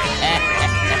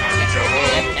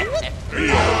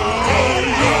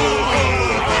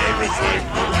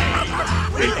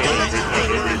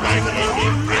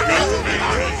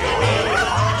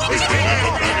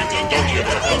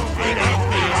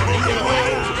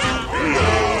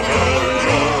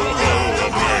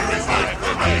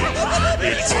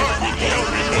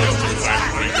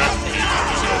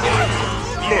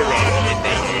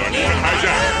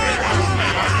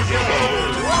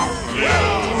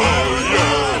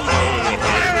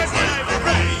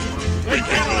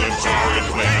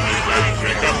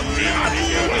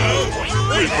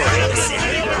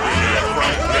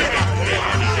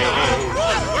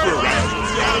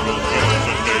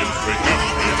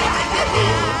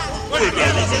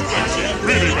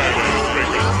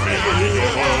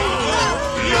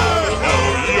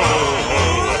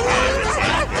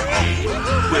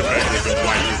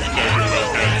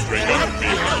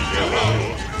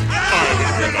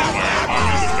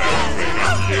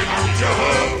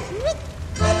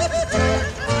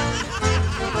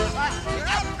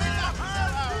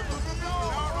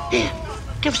 Here,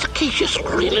 give us the keys, you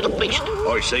screwy little beast.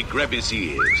 I say grab his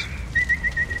ears.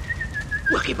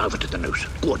 Work him over to the noose.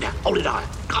 Go on now, hold it higher.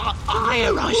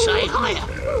 Higher, I say, higher.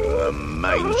 Oh,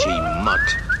 mangy mutt.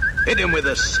 Hit him with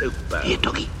a soup bowl. Here,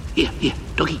 doggy. Here,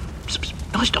 doggy.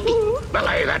 Nice doggy.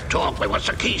 Belay that talk. We want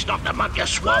the keys, not the mud, you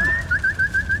swab.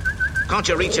 Can't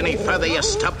you reach any further, you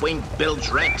stub-winged bilge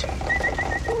rat?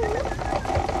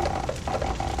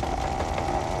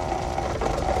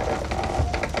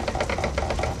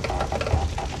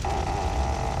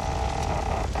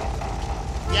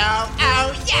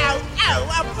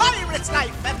 A pirate's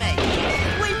life for me.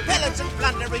 We pillage and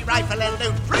plunder, we rifle and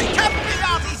loot. Bring up the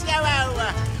arties,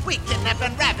 yo-ho. We kidnap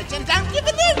and ravage and don't give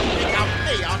a loot. Bring up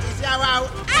the arties, yo-ho.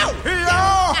 Ow!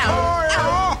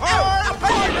 Ow! A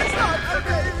pirate's life for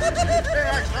me.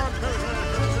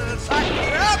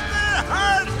 Up the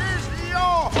arties,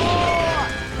 yo-ho.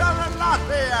 Come and not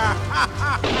here.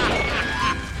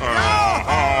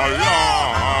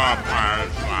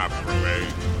 Pirate's life for me.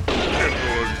 It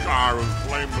was Iron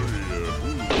Flame.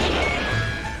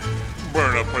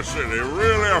 Burn up a city,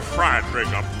 really a fright, bring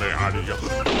up me out of you.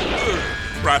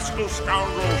 Rascal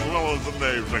scoundrels, villains and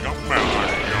knaves, bring up me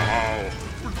out of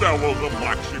you. Devils and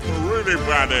black sheep are really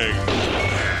bad eggs.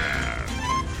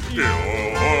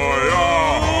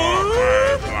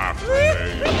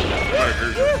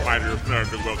 Makers and fighters learn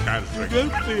to go kind of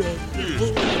thing.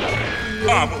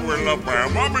 Ah, but we're love man.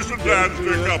 Mommies and dads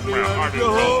drink up my heart and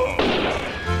soul.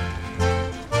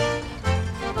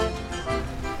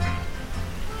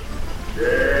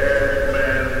 Dead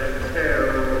men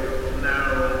tell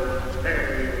now,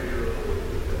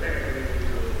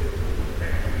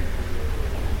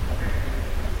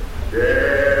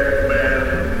 Dead men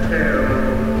tell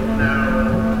now,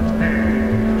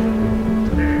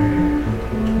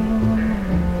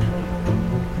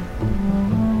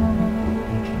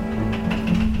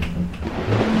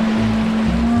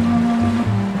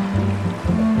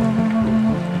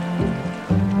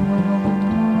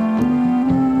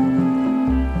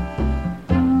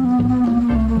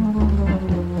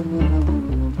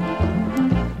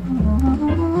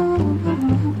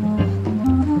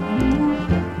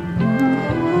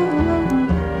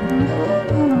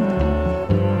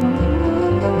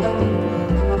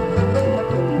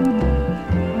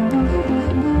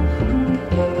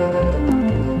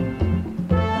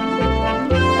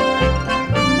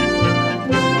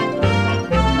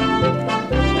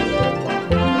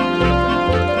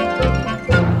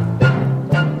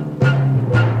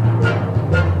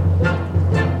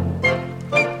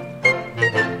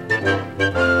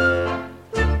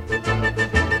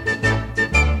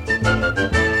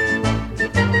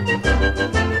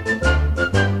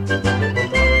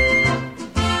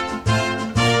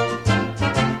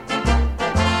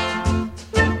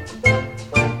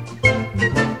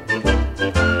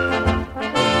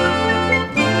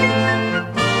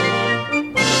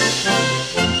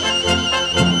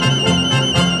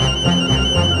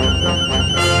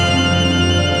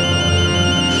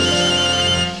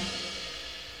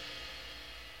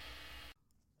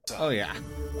 Oh, yeah.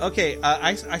 Okay,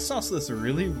 I saw this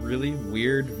really, really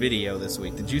weird video this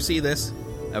week. Did you see this?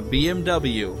 A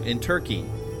BMW in Turkey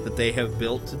that they have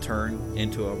built to turn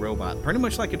into a robot, pretty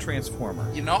much like a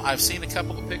transformer. You know, I've seen a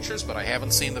couple of pictures, but I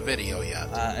haven't seen the video yet.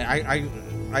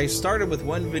 I started with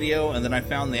one video, and then I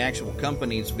found the actual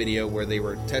company's video where they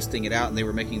were testing it out, and they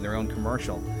were making their own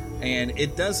commercial. And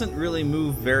it doesn't really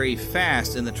move very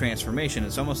fast in the transformation.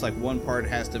 It's almost like one part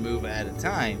has to move at a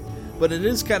time. But it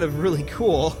is kind of really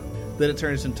cool that it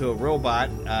turns into a robot,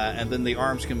 and then the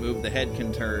arms can move, the head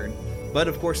can turn. But,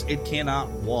 of course, it cannot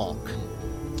walk.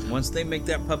 Once they make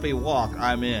that puppy walk,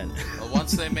 I'm in. Well,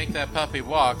 once they make that puppy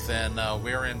walk, then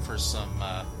we're in for some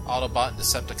Autobot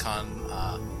Decepticon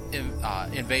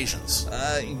invasions.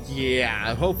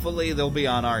 Yeah, hopefully they'll be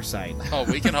on our side. Oh,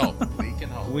 we can hope. We can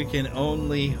hope. We can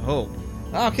only hope.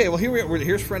 Okay, well,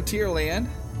 here's Frontierland.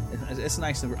 It's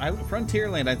nice.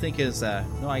 Frontierland, I think, is...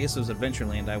 no, I guess it was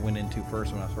Adventureland I went into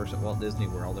first when I was first at Walt Disney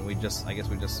World, and we just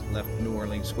left New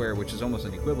Orleans Square, which is almost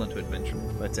an equivalent to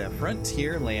Adventureland. But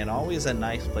Frontierland, always a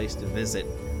nice place to visit.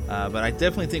 But I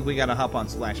definitely think we got to hop on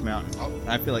Splash Mountain. Oh.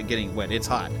 I feel like getting wet. It's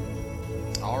hot.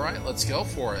 All right, let's go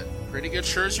for it. Pretty good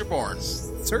sure as you're born.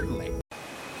 Certainly.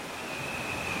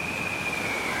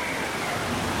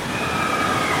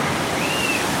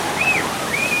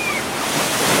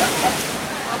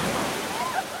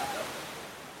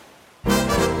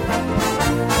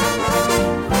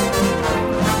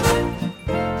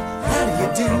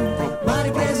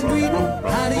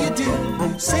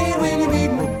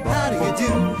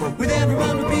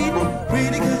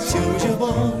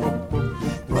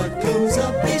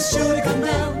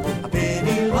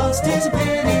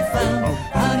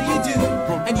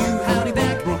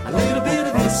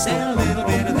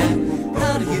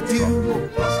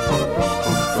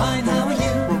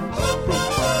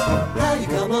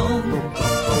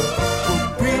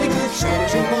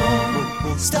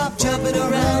 Stop jumping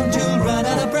around, you'll run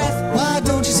out of breath. Why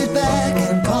don't you sit back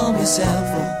and calm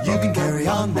yourself? You can carry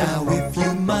on now if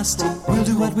you must. We'll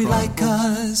do what we like,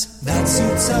 cause that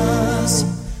suits us.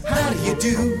 How do you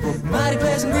do? Mighty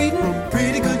pleasant greeting.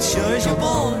 Pretty good, sure as you're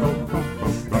born.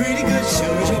 Pretty good,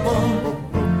 sure as you're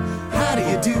born. How do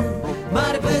you do?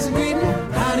 Mighty pleasant greeting.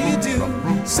 How do you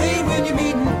do? Say it when you're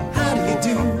meeting. How do you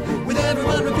do? With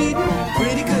everyone repeating.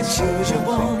 Pretty good, sure as you're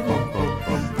born.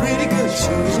 Pretty good,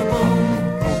 sure as you're born.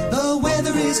 The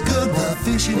weather is good, the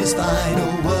fishing is fine.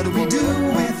 Oh, what do we do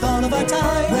with all of our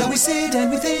time? Well, we sit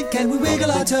and we think and we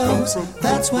wiggle our toes.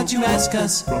 That's what you ask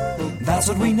us. That's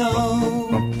what we know.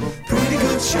 Pretty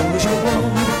good, sure as you're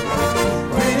born.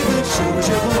 Pretty good, sure as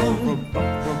you're born.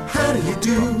 How do you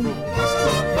do?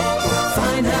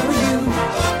 Fine, how are you?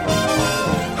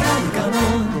 How you got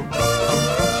on?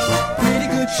 Pretty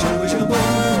good, sure as you're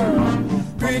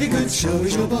born. Pretty good, sure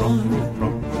as you're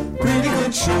born. Pretty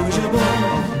good, sure as you're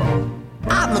born.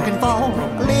 I'm looking for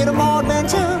a little more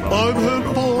adventure. I'm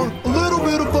heading for a little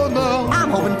bit of fun now. I'm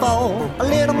hoping for a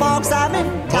little more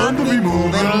excitement. Time to be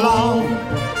moving along.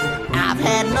 I've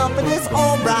had enough of this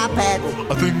old bright patch.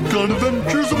 I think an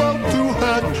adventure's about to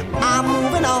hatch. I'm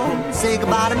moving on, say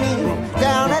goodbye to me.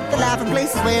 Down at the laughing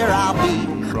places where I'll be.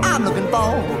 I'm looking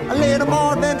for a little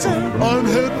more adventure. I'm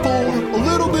heading for a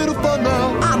little bit of fun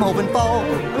now. I'm hoping for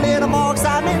a little more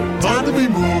excitement. Time to be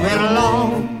moving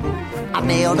along. I've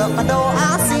nailed up my door,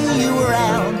 I'll see you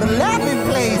around the laughing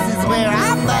places where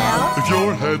I'm bound. If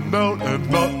you're heading out and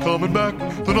not coming back,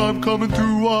 then I'm coming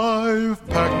too. I've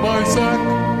packed my sack.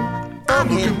 I'm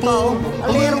looking for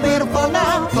a little bit of fun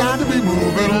now. Time to be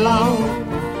moving along.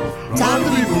 Time to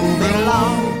be moving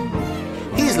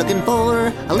along. He's looking for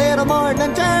a little more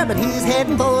adventure, but he's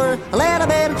heading for a little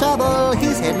bit of trouble.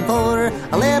 He's heading for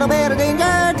a little bit of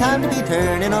danger. Time to be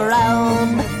turning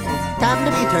around. Time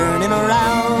to be turning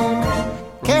around.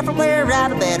 Careful, we're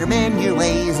out of better mend your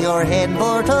ways. You're heading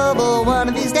for trouble one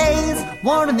of these days.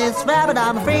 Warning this rabbit,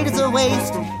 I'm afraid it's a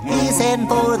waste. He's heading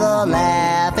for the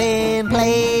laughing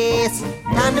place.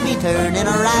 Time to be turning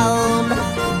around.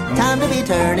 Time to be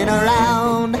turning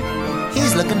around.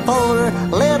 He's looking for a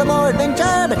little more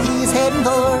adventure, but he's heading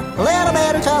for a little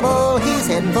bit of trouble. He's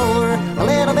heading for a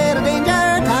little bit of danger.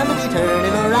 Time to be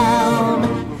turning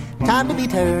around. Time to be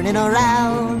turning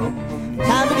around.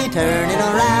 Time to be turning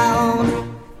around.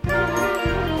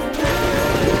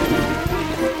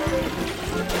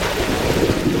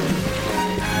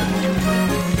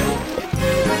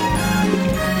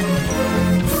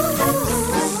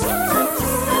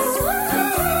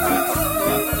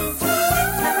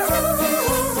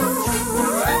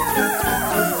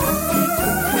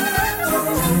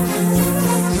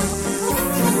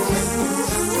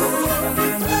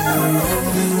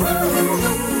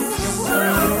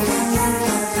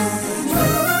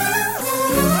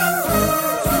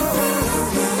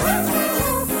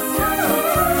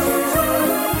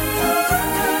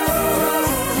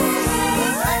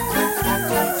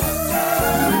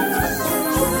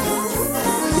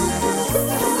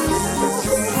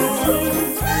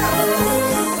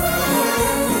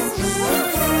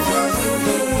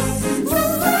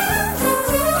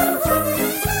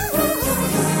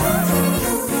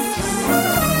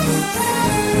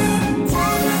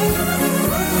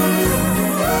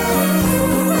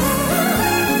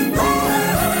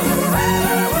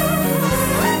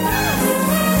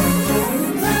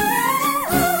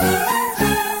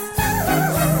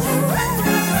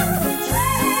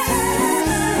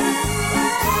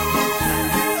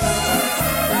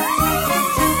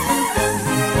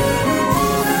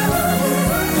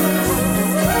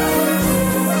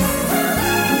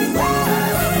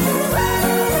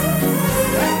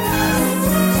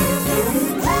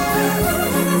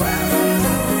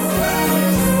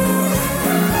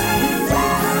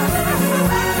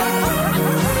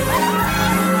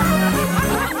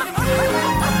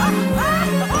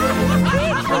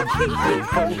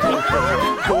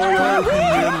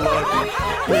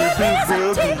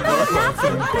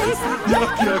 laughing place.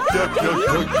 Yuck, yuck, yuck, yuck,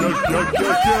 yuck, yuck,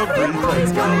 yuck, yuck.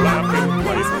 Everybody's got a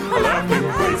laughing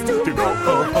place to go.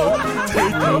 Ho, ho.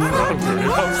 Take a frown, turn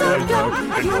it upside down,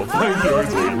 and you'll find yours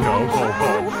waiting out. Ho,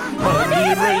 ho. Honey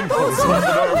and rainbows on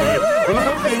our way. We're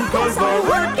laughing 'cause our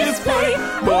work is play.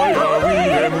 Boy, are we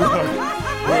in luck.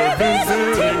 We're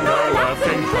visiting our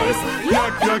laughing place.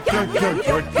 Yuck, yuck, yuck, yuck,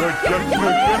 yuck, yuck, yuck,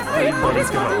 yuck.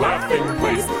 Everybody's got a laughing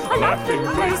place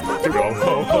to go.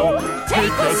 Ho, ho.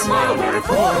 Take a smile there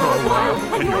for a while,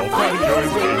 and you'll find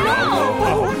yours waiting out. Ho,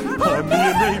 ho. Honey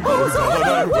and rainbows on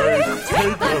our way.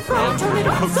 Take a frown, turn it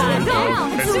upside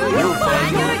down, and soon you'll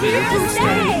find you're here to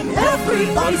stay.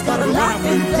 Everybody's got a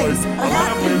laughing place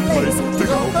to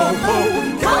go. Ho, ho.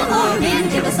 Come on in,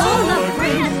 give us all a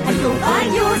grin, and you'll find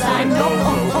yours, I know.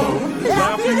 Ho, ho.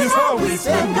 Laughing is how we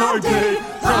spend our day.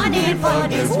 Fun and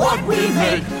fun is what we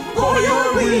make. Boy,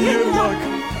 are we in luck.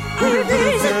 We're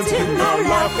visiting our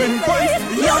laughing place.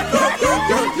 Yuck, yuck, yuck,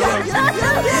 yuck, yuck, yuck,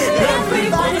 yuck.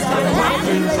 Everybody's got a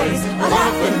laughing place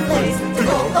to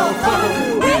go. Ho, ho.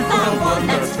 We found one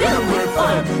that's filled with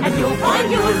fun, and you'll find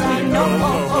yours, I know.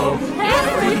 Ho, ho.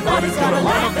 Everybody's got a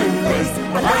laughing place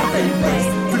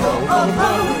to go. Ho,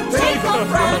 ho. Take a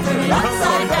frown, turn it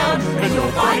upside down, and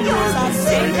you'll find yours, I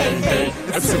say, hey, hey.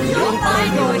 And soon you'll find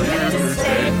you're here to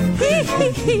stay. Hee,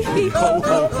 hee, hee, hee, ho,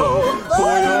 ho, ho.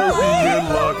 Boy, are we in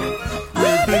luck.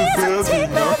 We're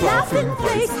visiting our laughing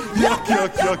place. Yuck,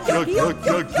 yuck, yuck, yuck, yuck,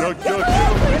 yuck, yuck, yuck.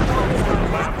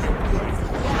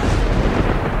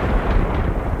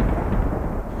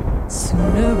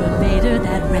 Sooner or later,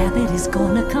 that rabbit is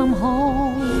gonna come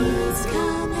home. He's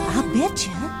coming. I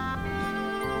betcha.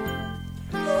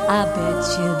 I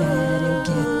betcha that he'll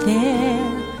get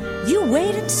there. You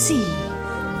wait and see.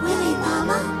 Willie,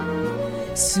 Mama?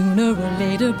 Sooner or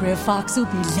later, Brer Fox will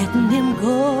be letting him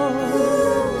go.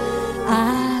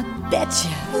 I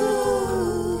betcha.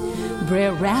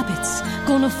 Brer Rabbit's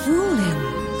gonna fool him.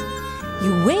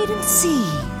 You wait and see.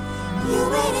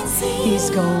 He's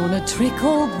gonna trick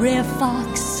old Brer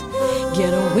Fox,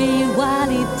 get away while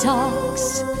he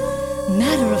talks.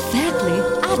 Matter of factly,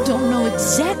 I don't know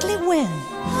exactly when,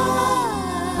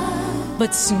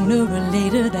 but sooner or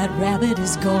later that rabbit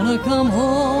is gonna come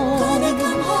home.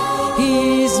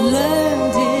 He's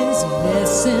learned his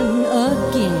lesson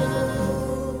again.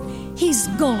 He's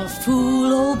gonna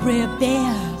fool old Brer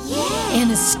Bear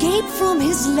and escape from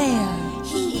his lair.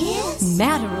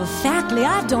 Matter of factly,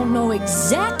 I don't know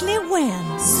exactly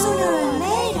when. Sooner or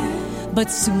later. But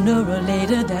sooner or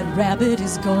later, that rabbit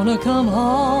is gonna come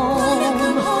home.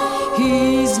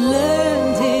 He's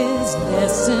learned his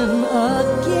lesson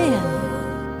again.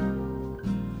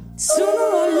 Sooner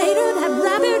or later, that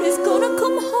rabbit is gonna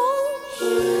come home.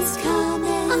 He's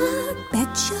coming. I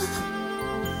betcha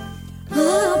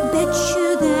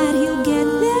that he'll get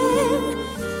there.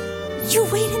 You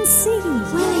wait and see.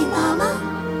 Willie, Mama?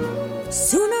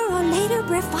 Sooner or later,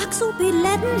 Brer Fox will be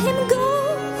letting him go.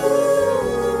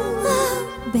 I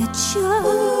betcha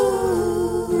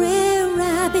Brer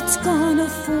Rabbit's gonna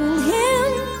fool him.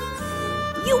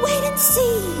 You wait and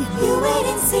see.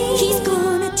 He's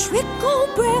gonna trick old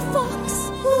Brer Fox,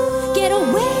 get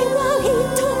away while he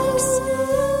talks.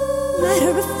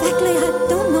 Matter of factly, I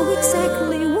don't know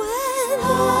exactly when,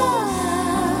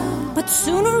 but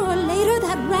sooner or later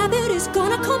that rabbit is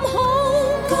gonna come home.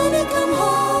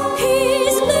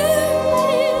 He's learned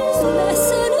his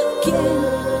lesson again.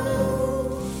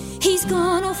 He's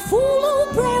gonna fool old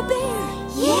Brer Bear,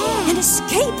 and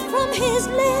escape from his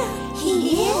lair. He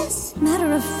is.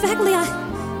 Matter of factly,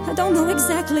 I don't know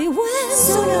exactly when.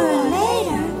 Sooner or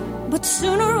later. But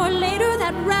sooner or later,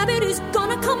 that rabbit is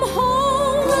gonna come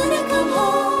home.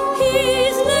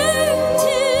 He's learned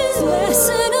his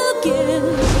lesson again.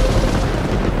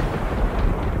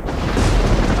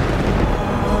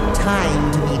 Time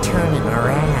to be turning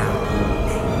around.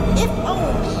 If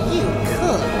only you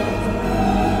could.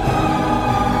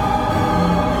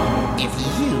 If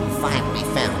you finally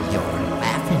found your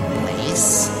laughing place,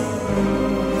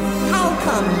 how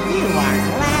come you aren't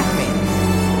laughing?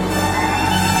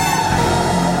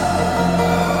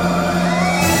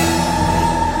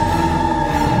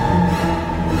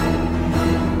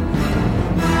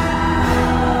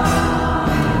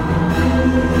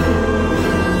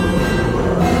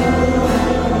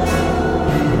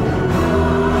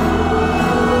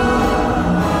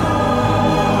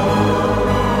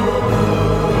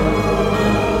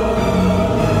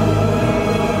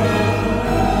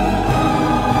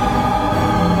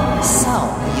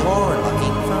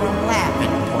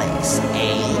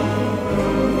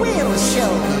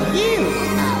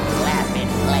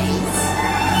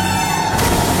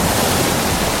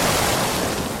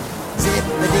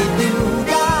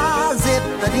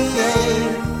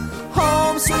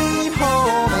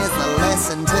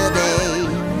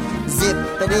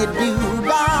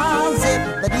 zippity-doo-dah,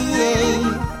 zippity-yay.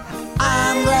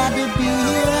 I'm glad to be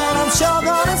here and I'm sure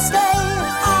gonna stay.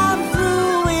 I'm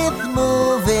through with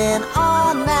moving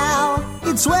on now.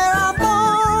 It's where I'm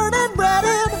born and bred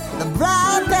in. The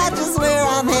brown patch is where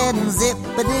I'm heading.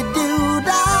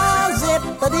 Zippity-doo-dah,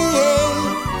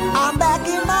 zippity-yay. I'm back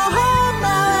in my home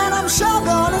now and I'm sure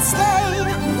gonna stay.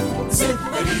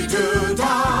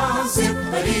 Zippity-doo-dah,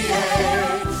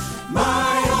 zippity-yay.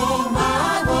 My, oh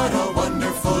my, what a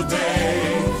wonderful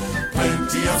day.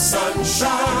 Plenty of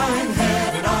sunshine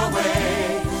headed our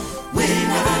way. We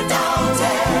never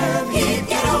doubted he'd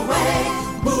get away.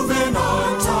 Moving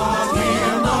on, taught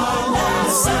him our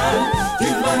lesson. You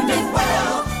learned it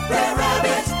well, Brer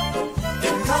Rabbit.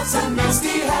 Get caught some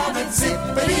nasty habits.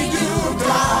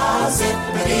 Zippity-doo-dah,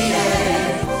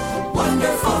 zippity-yay.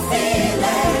 Wonderful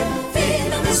feeling,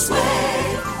 feeling this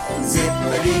way.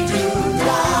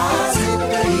 Zippity-doo-dah,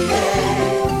 zippity-yay.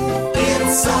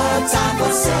 It's our time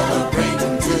for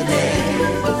celebrating today.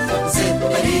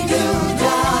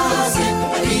 Zippity-doo-dah,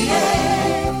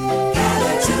 zippity-yay.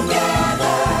 Gather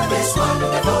together this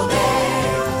wonderful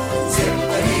day.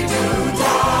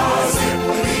 Zippity-doo-dah,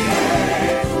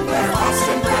 zippity-yay. Where hearts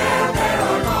and prayer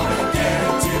are gonna get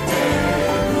it today.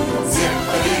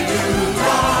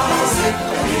 Zippity-doo-dah,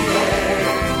 zippity-yay.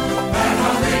 That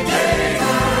hungry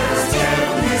gator's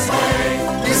taking his way.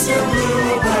 Mr.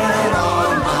 Bluebird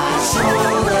on my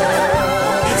shoulder.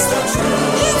 It's the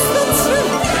truth. It's the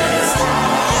truth. It's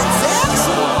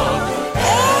actual.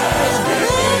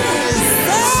 Everything is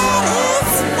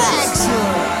satisfaction.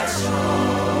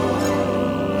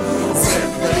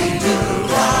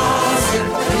 Zippity-doo-dah,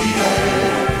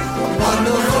 zippity-yay.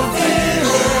 Wonderful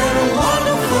feeling,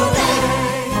 wonderful day.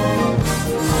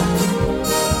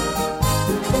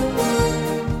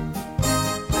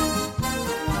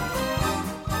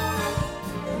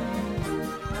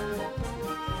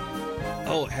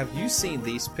 Oh, have you seen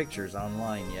these pictures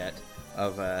online yet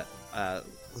of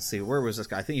let's see, where was this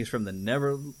guy? I think he's from the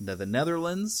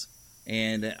Netherlands,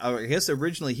 and I guess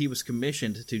originally he was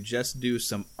commissioned to just do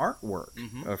some artwork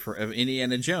of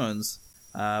Indiana Jones.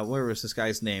 Where was this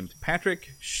guy's name?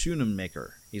 Patrick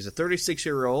Schoenmaker. He's a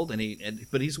 36-year-old,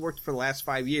 but he's worked for the last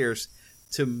 5 years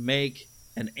to make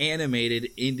an animated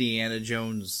Indiana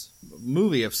Jones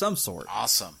movie of some sort.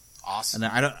 Awesome. And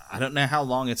I don't know how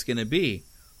long it's going to be,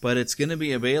 but it's going to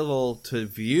be available to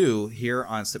view here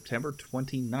on September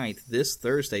 29th, this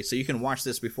Thursday. So you can watch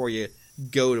this before you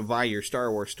go to buy your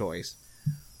Star Wars toys.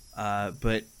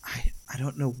 But I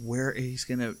don't know where he's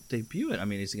going to debut it. I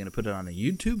mean, is he going to put it on a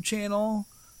YouTube channel?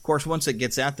 Of course, once it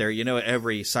gets out there,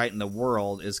 every site in the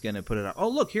world is going to put it out. Oh,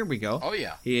 look, here we go. Oh,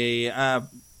 yeah.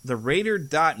 The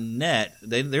Raider.net,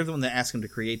 they're the one that asked him to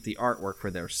create the artwork for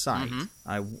their site.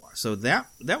 So that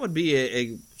would be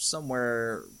a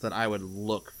somewhere that I would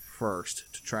look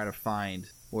first to try to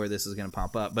find where this is going to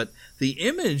pop up. But the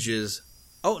images...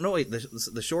 Oh, no, wait.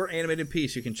 The short animated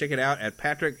piece, you can check it out at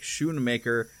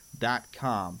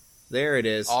patrickschoenmaker.com. There it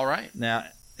is. All right. Now,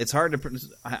 it's hard to...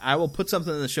 I will put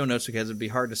something in the show notes because it'd be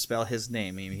hard to spell his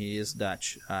name. I mean, he is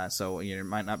Dutch, so you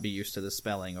might not be used to the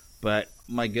spelling. But,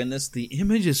 my goodness, the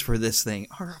images for this thing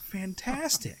are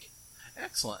fantastic.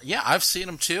 Excellent. Yeah, I've seen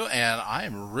him too, and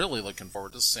I'm really looking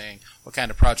forward to seeing what kind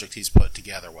of project he's put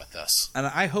together with this. And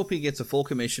I hope he gets a full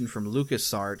commission from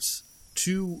LucasArts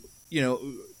to,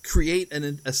 create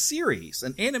a series,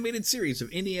 an animated series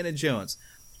of Indiana Jones.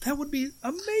 That would be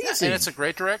amazing. Yeah, and it's a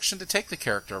great direction to take the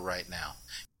character right now.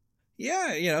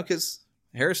 Yeah, because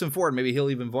Harrison Ford, maybe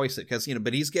he'll even voice it, because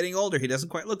but he's getting older. He doesn't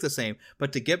quite look the same.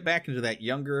 But to get back into that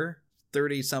younger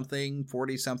 30-something,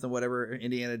 40-something, whatever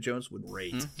Indiana Jones would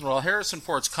rate. Well, Harrison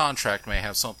Ford's contract may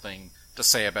have something to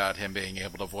say about him being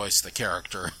able to voice the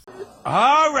character.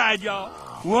 All right, y'all.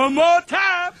 One more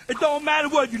time. It don't matter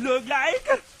what you look like.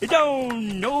 It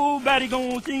don't nobody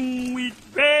gonna sing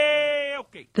with me.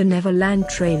 Okay. The Neverland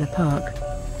Trailer Park.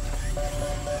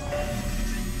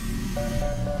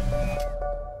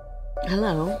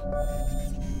 Hello.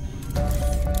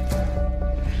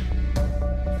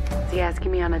 Is he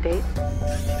asking me on a date?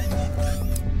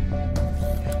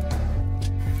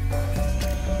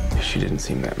 She didn't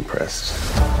seem that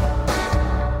impressed.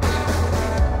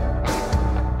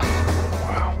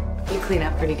 Wow. You clean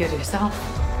up pretty good yourself.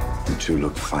 You two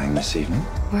look fine this evening.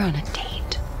 We're on a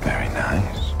date. Very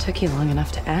nice. Took you long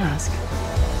enough to ask.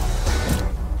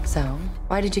 So,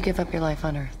 why did you give up your life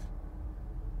on Earth?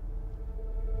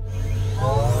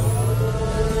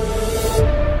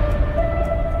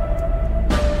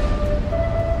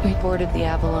 We boarded the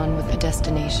Avalon with a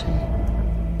destination.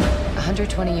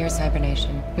 120 years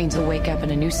hibernation means we'll wake up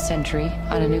in a new century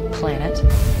on a new planet.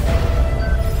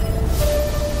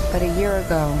 But a year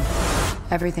ago,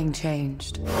 everything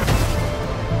changed.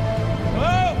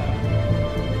 Hello?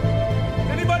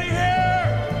 Anybody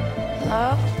here?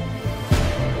 Hello?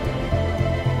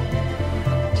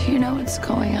 Do you know what's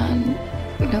going on?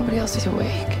 Nobody else is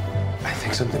awake. I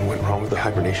think something went wrong with the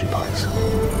hibernation pods.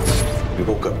 We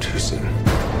woke up too soon.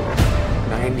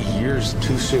 90 years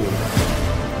too soon.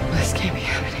 This can't be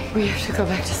happening. We have to go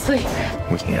back to sleep.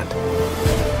 We can't.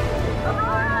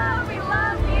 Aurora, we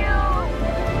love you.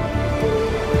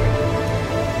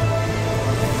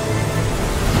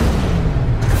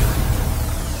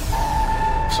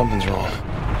 Something's wrong.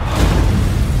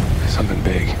 Something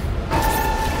big.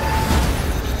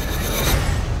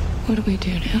 What do we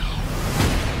do now?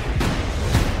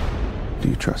 Do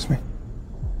you trust me?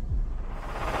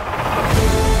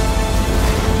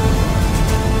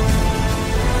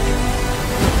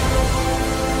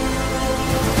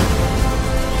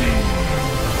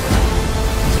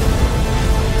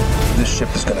 This ship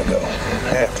is gonna go.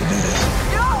 I have to do this.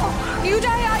 No! You die,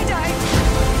 I die.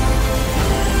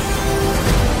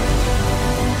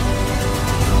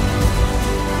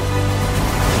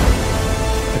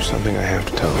 There's something I have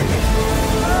to tell you.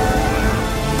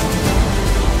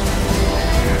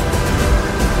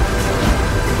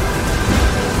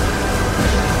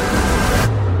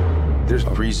 There's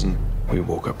a reason we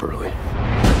woke up early.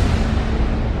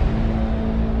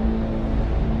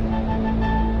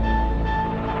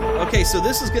 Okay, so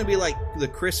this is going to be like the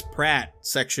Chris Pratt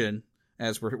section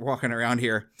as we're walking around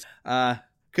here.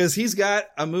 Because he's got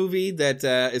a movie that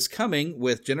is coming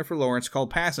with Jennifer Lawrence called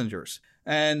Passengers.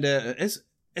 And it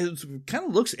kind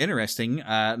of looks interesting.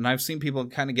 And I've seen people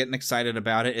kind of getting excited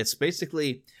about it. It's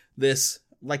basically this,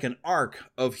 like an arc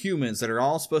of humans that are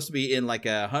all supposed to be in like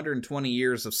 120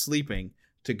 years of sleeping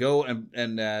to go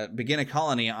and begin a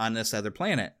colony on this other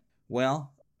planet.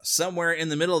 Well, somewhere in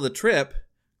the middle of the trip,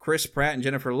 Chris Pratt and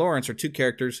Jennifer Lawrence are two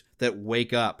characters that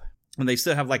wake up. And they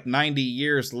still have like 90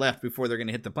 years left before they're going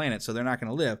to hit the planet, so they're not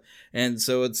going to live. And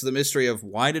so it's the mystery of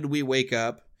why did we wake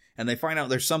up? And they find out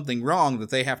there's something wrong that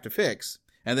they have to fix.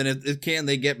 And then can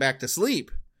they get back to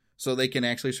sleep so they can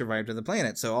actually survive to the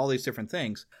planet? So all these different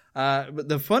things. But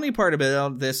the funny part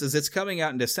about this is it's coming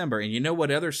out in December. And you know what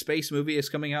other space movie is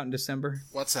coming out in December?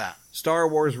 What's that? Star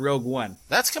Wars Rogue One.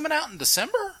 That's coming out in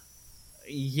December?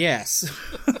 Yes.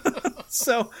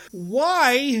 So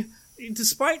why,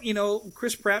 despite,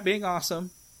 Chris Pratt being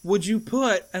awesome, would you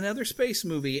put another space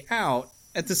movie out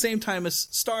at the same time as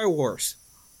Star Wars?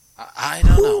 I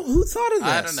don't know. Who thought of this?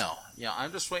 I don't know. Yeah,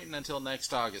 I'm just waiting until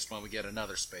next August when we get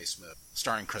another space movie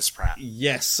starring Chris Pratt.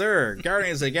 Yes, sir.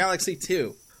 Guardians of the Galaxy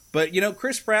 2. But,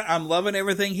 Chris Pratt, I'm loving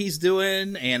everything he's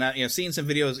doing. And, seeing some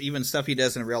videos, even stuff he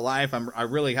does in real life, I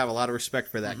really have a lot of respect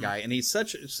for that guy. And he's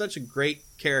such a great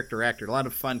character actor. A lot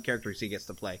of fun characters he gets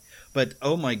to play. But,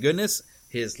 oh my goodness,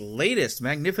 his latest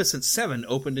Magnificent Seven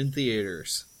opened in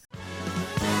theaters.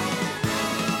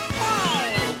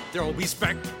 There'll be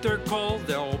spectacle,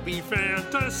 there'll be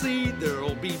fantasy,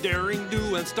 there'll be daring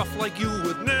do and stuff like you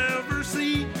would never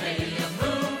see. Hey, a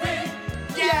movie.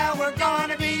 Yeah, we're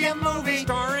gonna be a movie.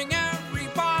 Starring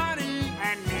everybody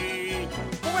and me.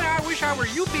 Boy, I wish I were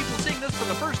you people seeing this for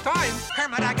the first time.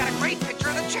 Kermit, I got a great picture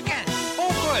of the chicken.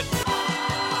 Oh, good.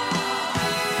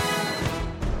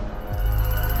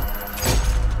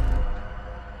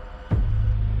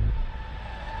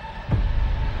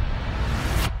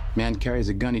 Man carries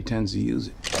a gun, he tends to use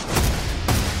it.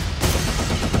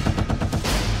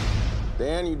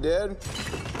 Dan, you dead?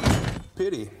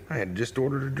 Pity. I had just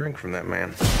ordered a drink from that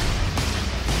man.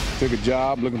 Took a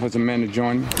job looking for some men to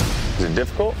join me. Is it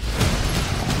difficult?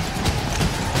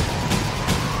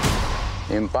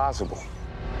 Impossible.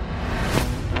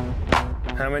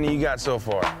 How many you got so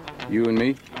far? You and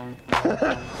me?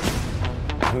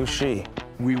 Who's she?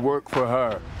 We work for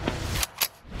her.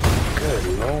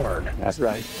 Good Lord. That's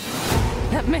right.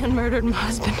 That man murdered my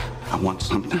husband. I want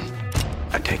something.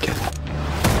 I take it.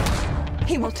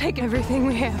 He will take everything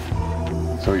we have.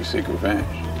 So you seek revenge?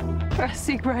 I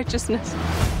seek righteousness.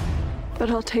 But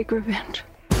I'll take revenge.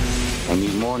 I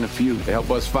need more than a few to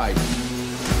help us fight.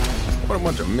 What a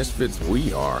bunch of misfits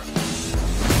we are.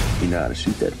 You know how to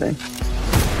shoot that thing?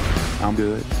 I'm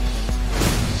good.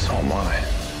 So am I.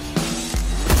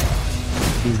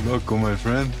 He's local, my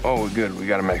friend. Oh, we're good. We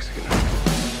got a Mexican.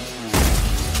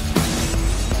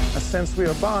 I sense we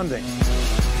are bonding.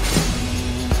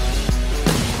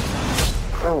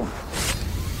 Oh.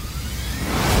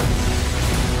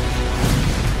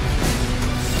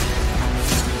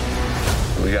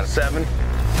 We got a 7.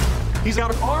 He's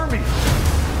got an army.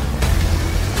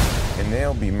 And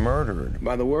they'll be murdered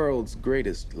by the world's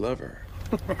greatest lover.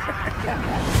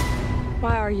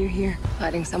 Why are you here?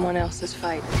 Fighting someone else's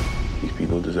fight. These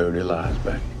people deserve their lives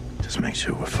back. Just make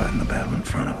sure we're fighting the battle in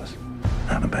front of us,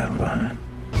 not the battle behind.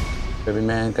 Every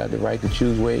man's got the right to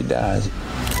choose where he dies.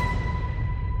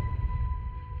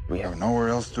 We have nowhere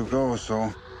else to go, so... You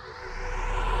ain't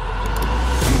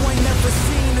never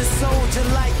seen a soldier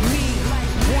like me.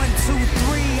 1, 2,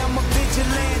 3, I'm a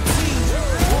vigilante.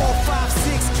 4, 5,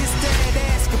 6, kiss that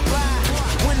ass goodbye.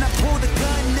 When I pull the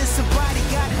gun, then somebody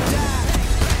gotta die.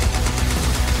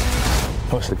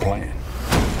 What's the plan?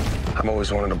 I've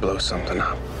always wanted to blow something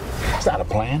up. It's not a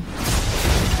plan.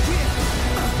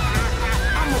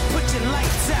 I'ma put your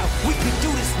lights out. We can do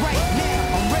this right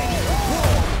now. I'm ready.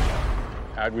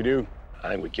 Whoa. How'd we do? I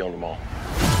think we killed them all.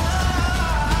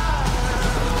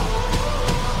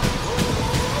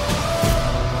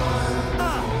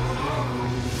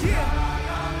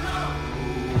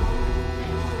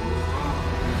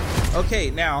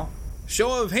 Okay, now,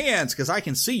 show of hands, because I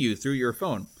can see you through your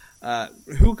phone.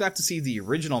 Who got to see the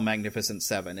original Magnificent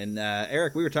Seven? And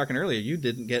Eric, we were talking earlier.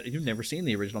 You've never seen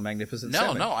the original Magnificent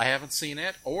Seven. No, I haven't seen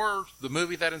it, or the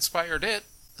movie that inspired it,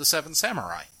 The Seven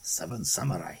Samurai. Seven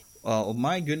Samurai. Oh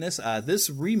my goodness!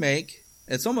 This remake,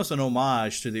 it's almost an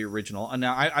homage to the original. And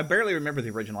now I barely remember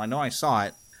the original. I know I saw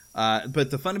it,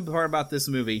 but the funny part about this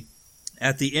movie,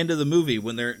 at the end of the movie,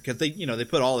 because they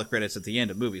put all the credits at the end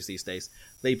of movies these days,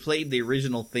 they played the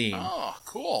original theme. Oh,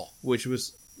 cool! Which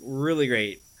was really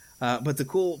great. But the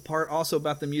cool part also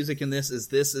about the music in this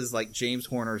is like James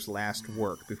Horner's last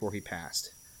work before he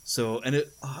passed. So, and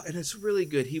it's really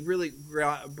good. He really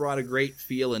brought a great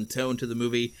feel and tone to the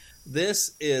movie.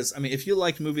 This is, I mean, if you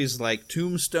liked movies like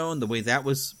Tombstone, the way that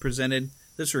was presented,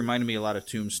 this reminded me a lot of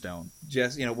Tombstone.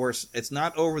 Just, where it's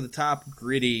not over the top,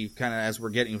 gritty, kind of as we're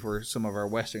getting for some of our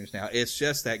Westerns now. It's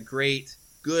just that great,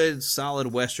 good,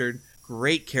 solid Western,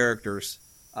 great characters.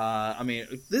 I mean,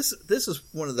 this is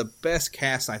one of the best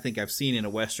casts I think I've seen in a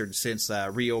Western since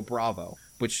Rio Bravo.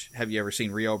 Which, have you ever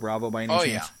seen Rio Bravo by any chance?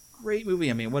 Yeah. Great movie.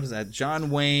 I mean, what is that?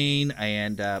 John Wayne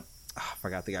and I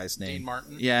forgot the guy's name. Dean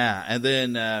Martin. Yeah, and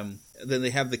then they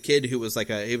have the kid who was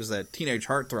he was a teenage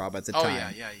heartthrob at the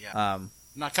time. Yeah.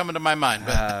 Not coming to my mind,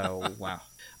 but oh wow.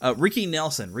 Ricky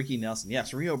Nelson.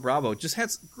 Yes, Rio Bravo just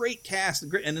has great cast,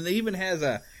 and then it even has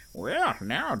I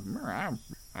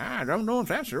don't know if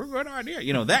that's a good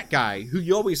idea. That guy who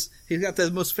he's got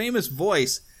the most famous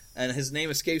voice, and his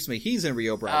name escapes me. He's in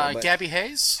Rio Bravo. Gabby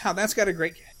Hayes. How that's got a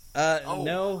great.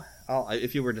 No.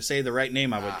 If you were to say the right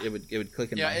name, it would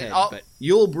click in my head. But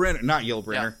Yul Brynner, not Yul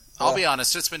Brynner. Yeah, I'll be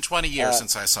honest. It's been 20 years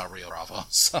since I saw Rio Bravo.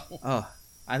 So.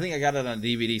 I think I got it on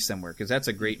DVD somewhere because that's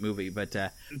a great movie. But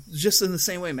just in the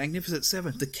same way, Magnificent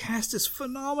Seven, the cast is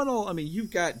phenomenal. I mean,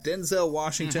 you've got Denzel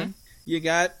Washington, you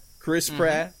got Chris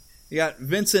Pratt, you got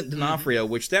Vincent D'Onofrio,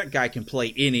 which that guy can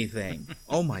play anything.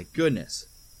 Oh my goodness,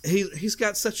 he's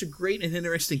got such a great and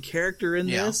interesting character in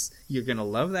this. You're gonna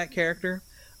love that character.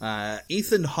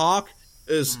 Ethan Hawke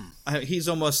is it's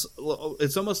almost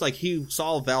like he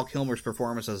saw Val Kilmer's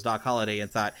performance as Doc Holliday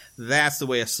and thought that's the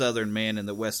way a Southern man in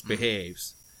the West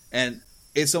behaves, and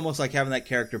it's almost like having that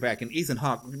character back. And Ethan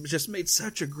Hawke just made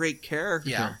such a great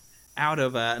character out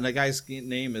of and the guy's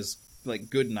name is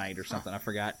like Goodnight or something. I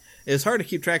forgot. It's hard to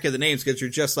keep track of the names because you're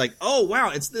just like, oh wow,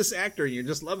 it's this actor, and you're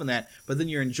just loving that. But then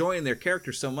you're enjoying their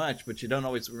character so much, but you don't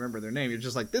always remember their name. You're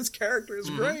just like, this character is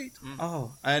great.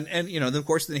 Oh, and then of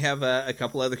course they have a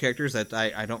couple other characters that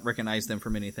I don't recognize them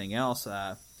from anything else.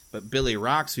 But Billy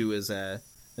Rox, who is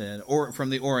from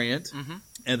the Orient,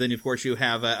 and then of course you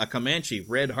have a Comanche,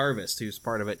 Red Harvest, who's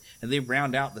part of it, and they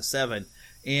round out the seven.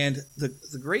 And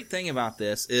the great thing about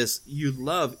this is you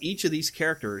love each of these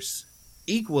characters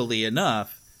equally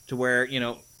enough to where,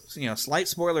 slight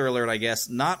spoiler alert, I guess,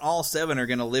 not all seven are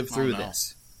going to live through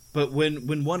this. But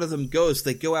when one of them goes,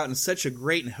 they go out in such a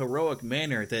great and heroic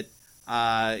manner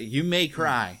that you may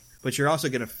cry, but you're also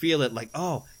going to feel it like,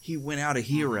 oh, he went out a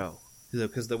hero.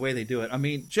 Because the way they do it, I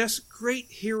mean, just great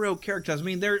hero characters. I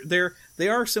mean, they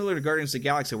are similar to Guardians of the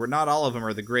Galaxy, where not all of them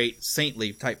are the great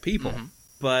saintly type people,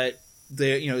 but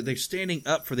they're standing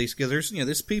up for these, because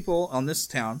there's people on this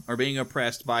town are being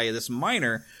oppressed by this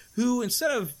miner who,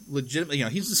 instead of legitimately,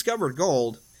 he's discovered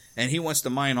gold and he wants to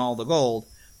mine all the gold,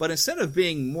 but instead of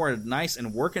being more nice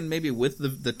and working maybe with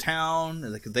the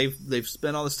town, they've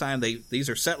spent all this time. These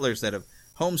are settlers that have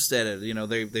homesteaded.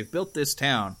 They've built this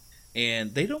town,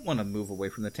 and they don't want to move away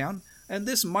from the town. And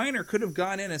this miner could have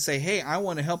gone in and say, hey, I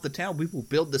want to help the town. We will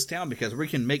build this town because we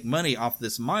can make money off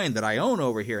this mine that I own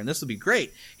over here, and this will be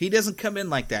great. He doesn't come in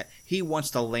like that. He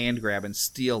wants to land grab and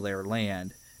steal their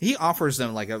land. He offers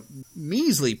them like a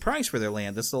measly price for their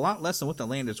land. That's a lot less than what the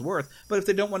land is worth. But if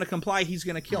they don't want to comply, he's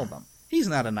going to kill them. He's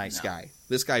not a nice guy.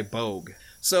 This guy, Bogue.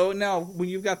 So now, when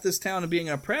you've got this town being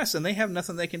oppressed and they have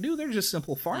nothing they can do, they're just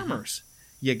simple farmers.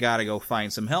 You gotta go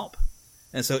find some help.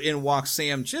 And so in walks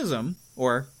Sam Chisholm,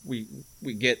 or we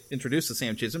get introduced to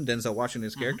Sam Chisholm, Denzel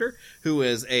Washington's character, who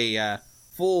is a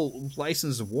full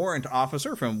licensed warrant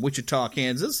officer from Wichita,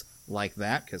 Kansas, like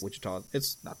that, because Wichita,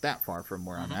 it's not that far from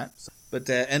where I'm at. But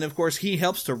and of course he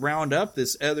helps to round up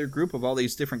this other group of all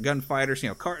these different gunfighters,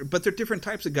 but they're different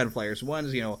types of gunfighters.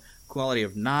 One's, quality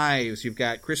of knives. You've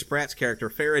got Chris Pratt's character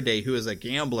Faraday, who is a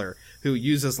gambler who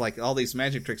uses like all these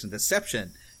magic tricks and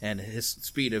deception and his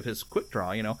speed of his quick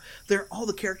draw. All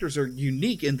the characters are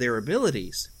unique in their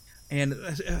abilities, and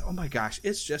oh my gosh,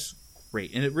 it's just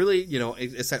great. And it really,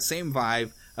 it's that same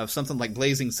vibe of something like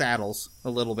Blazing Saddles a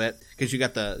little bit, because you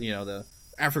got the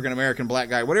African-American black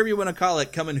guy, whatever you want to call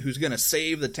it, coming, who's going to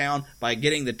save the town by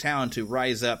getting the town to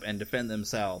rise up and defend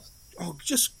themselves. Oh,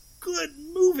 just good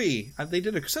movie. They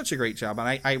did such a great job,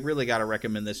 and I really got to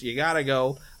recommend this. You got to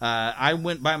go. I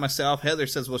went by myself. Heather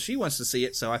says, well, she wants to see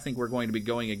it, so I think we're going to be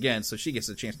going again, so she gets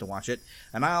a chance to watch it.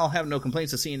 And I'll have no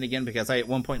complaints of seeing it again, because I, at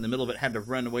one point in the middle of it, had to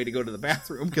run away to go to the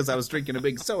bathroom because I was drinking a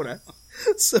big soda.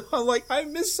 So I'm like, I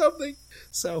missed something.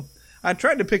 So I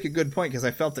tried to pick a good point because I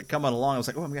felt it coming along. I was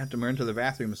like, I'm going to have to run to the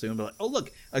bathroom soon. But oh,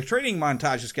 look, a training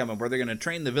montage is coming where they're going to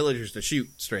train the villagers to shoot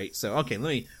straight. So, okay, let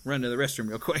me run to the restroom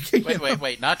real quick.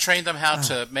 Wait. Not train them how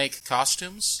to make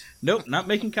costumes? Nope, not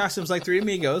making costumes like Three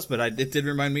Amigos, but it did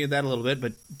remind me of that a little bit.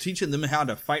 But teaching them how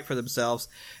to fight for themselves.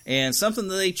 And something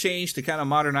that they changed to kind of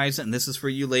modernize it, and this is for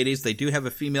you ladies, they do have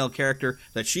a female character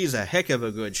that she's a heck of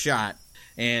a good shot.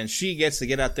 And she gets to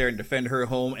get out there and defend her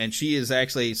home, and she is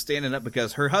actually standing up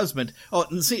because her husband... Oh,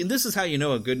 and see, this is how you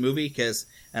know a good movie, because...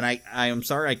 And I am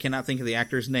sorry, I cannot think of the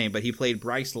actor's name, but he played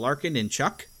Bryce Larkin in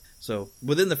Chuck. So,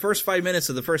 within the first 5 minutes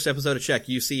of the first episode of Chuck,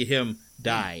 you see him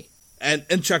die.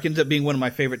 And Chuck ends up being one of my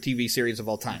favorite TV series of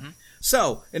all time. Mm-hmm.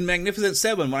 So, in Magnificent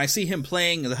Seven, when I see him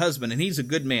playing the husband, and he's a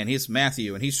good man, he's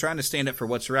Matthew, and he's trying to stand up for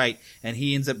what's right, and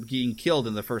he ends up getting killed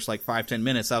in the first, 5-10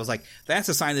 minutes, I was like, that's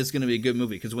a sign that it's going to be a good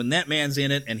movie, because when that man's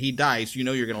in it and he dies, you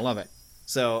know you're going to love it.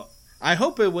 So, I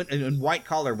hope it went, and White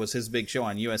Collar was his big show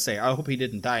on USA, I hope he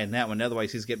didn't die in that one,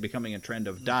 otherwise he's becoming a trend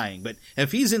of dying. But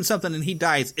if he's in something and he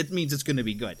dies, it means it's going to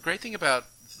be good. The great thing about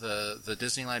the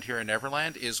Disneyland here in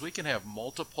Neverland is we can have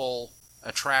multiple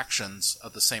attractions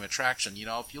of the same attraction.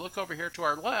 If you look over here to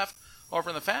our left, over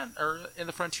in the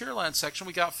Frontierland section,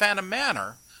 we got Phantom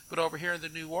Manor, but over here in the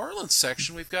New Orleans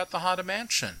section, we've got the Haunted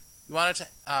Mansion. You wanted to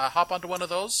hop onto one of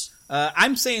those?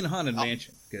 I'm saying Haunted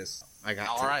Mansion because I got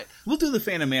to. All right. We'll do the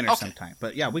Phantom Manor sometime,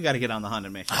 but yeah, we got to get on the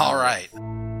Haunted Mansion. All right.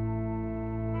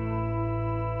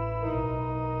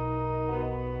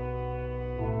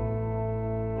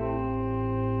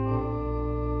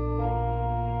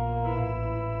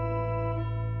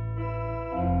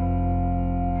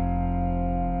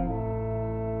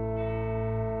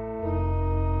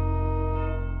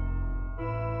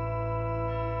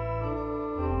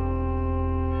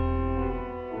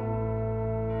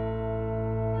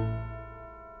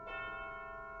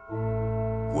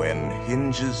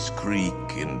 Hinges creak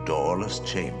in doorless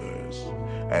chambers,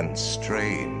 and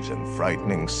strange and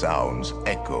frightening sounds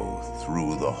echo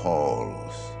through the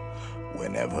halls.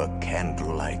 Whenever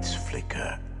candlelights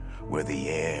flicker, where the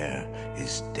air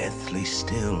is deathly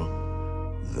still,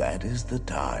 that is the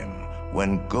time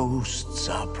when ghosts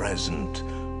are present,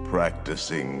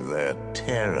 practicing their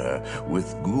terror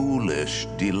with ghoulish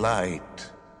delight.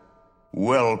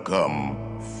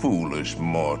 Welcome, foolish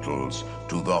mortals,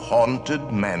 to the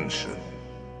Haunted Mansion.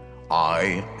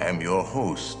 I am your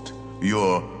host,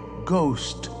 your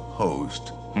ghost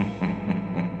host.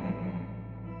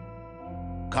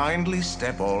 Kindly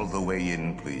step all the way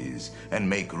in, please, and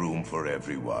make room for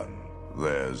everyone.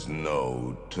 There's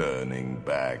no turning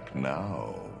back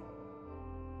now.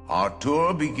 Our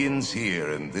tour begins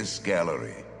here in this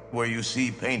gallery, where you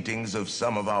see paintings of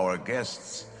some of our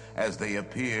guests as they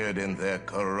appeared in their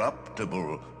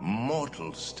corruptible,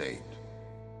 mortal state.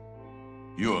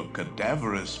 Your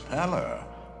cadaverous pallor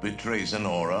betrays an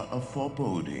aura of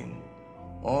foreboding,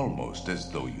 almost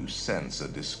as though you sense a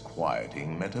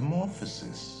disquieting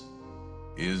metamorphosis.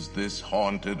 Is this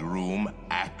haunted room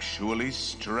actually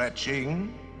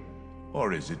stretching?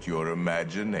 Or is it your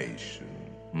imagination?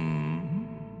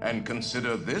 And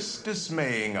consider this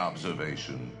dismaying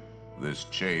observation. This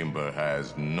chamber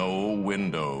has no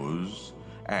windows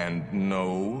and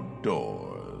no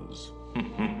doors.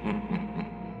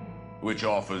 Which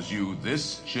offers you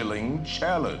this chilling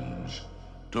challenge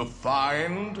to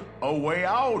find a way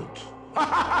out.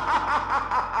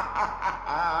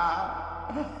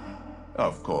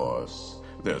 Of course,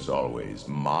 there's always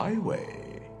my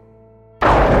way.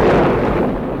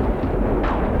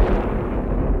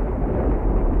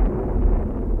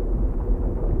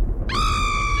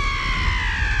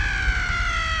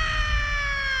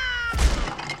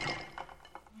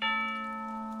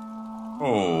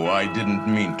 I didn't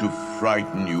mean to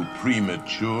frighten you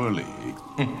prematurely.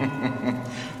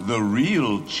 The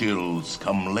real chills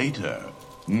come later.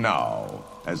 Now,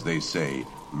 as they say,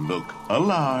 look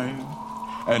alive,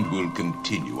 and we'll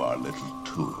continue our little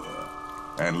tour.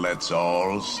 And let's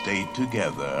all stay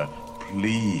together,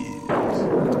 please.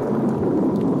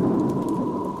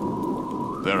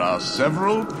 There are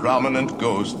several prominent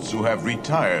ghosts who have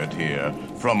retired here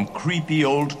from creepy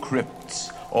old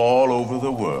crypts all over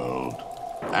the world.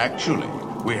 Actually,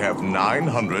 we have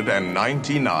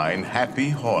 999 happy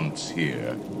haunts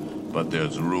here, but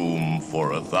there's room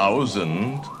for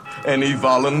 1,000. Any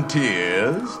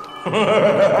volunteers?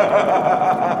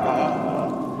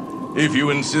 If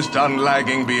you insist on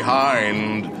lagging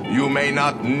behind, you may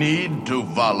not need to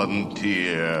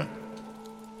volunteer.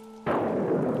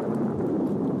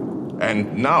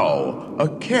 And now, a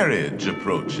carriage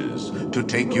approaches to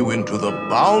take you into the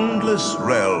boundless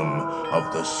realm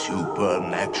of the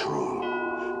supernatural.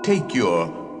 Take your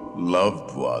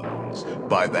loved ones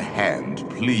by the hand,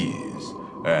 please,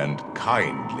 and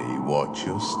kindly watch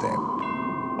your step.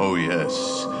 Oh,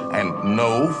 yes, and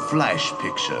no flash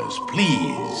pictures,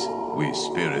 please. We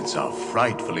spirits are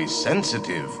frightfully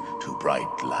sensitive to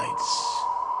bright lights.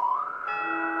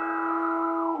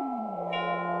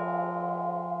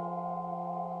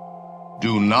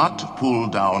 Do not pull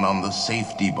down on the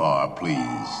safety bar,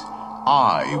 please.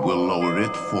 I will lower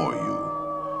it for you.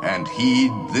 And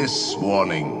heed this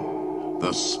warning.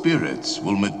 The spirits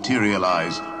will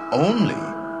materialize only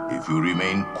if you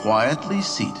remain quietly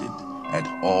seated at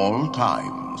all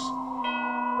times.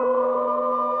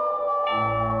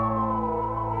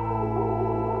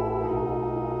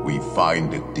 We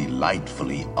find it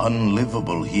delightfully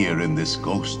unlivable here in this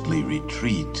ghostly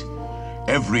retreat.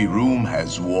 Every room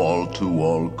has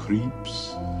wall-to-wall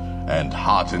creeps, and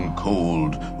hot and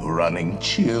cold running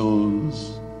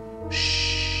chills.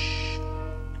 Shh!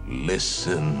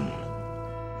 Listen.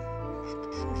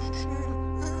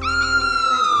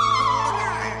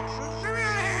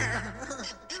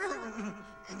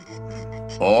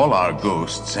 All our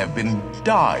ghosts have been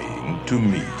dying to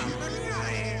meet you.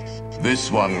 This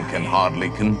one can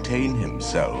hardly contain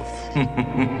himself.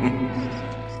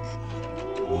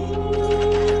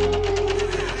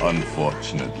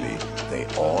 Unfortunately, they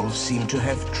all seem to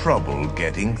have trouble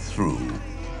getting through.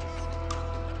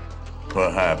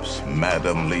 Perhaps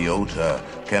Madame Leota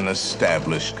can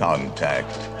establish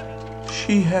contact.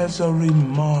 She has a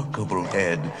remarkable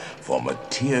head for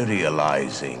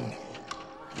materializing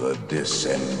the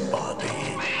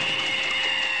disembodied.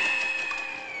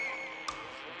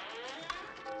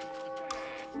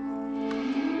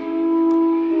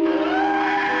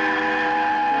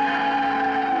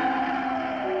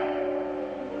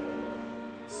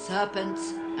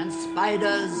 Serpents and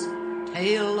spiders,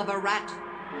 tail of a rat,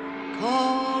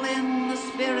 call in the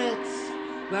spirits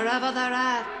wherever they're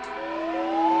at.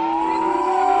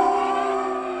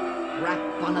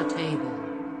 Rap on a table,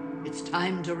 it's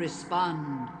time to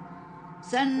respond.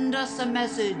 Send us a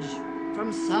message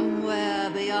from somewhere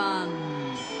beyond.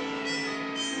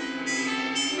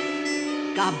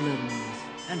 Goblins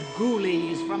and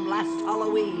ghoulies from last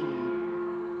Halloween,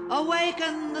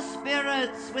 awaken the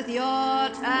spirits with your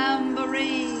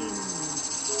tambourine.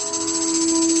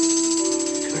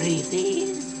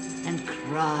 Creepies and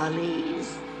crawlies,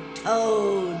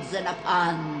 toads in a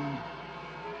pond.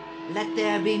 Let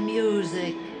there be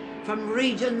music from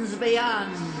regions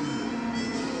beyond.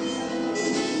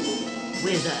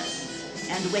 Wizards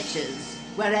and witches,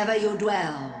 wherever you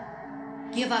dwell,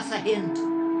 give us a hint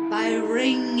by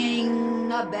ringing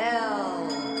a bell.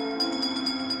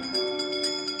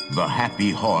 The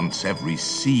happy haunts have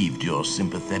received your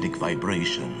sympathetic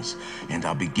vibrations and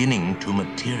are beginning to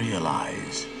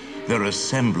materialize. They're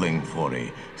assembling for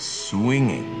a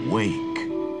swinging wake,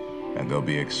 and they'll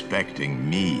be expecting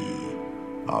me.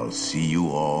 I'll see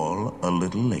you all a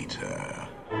little later.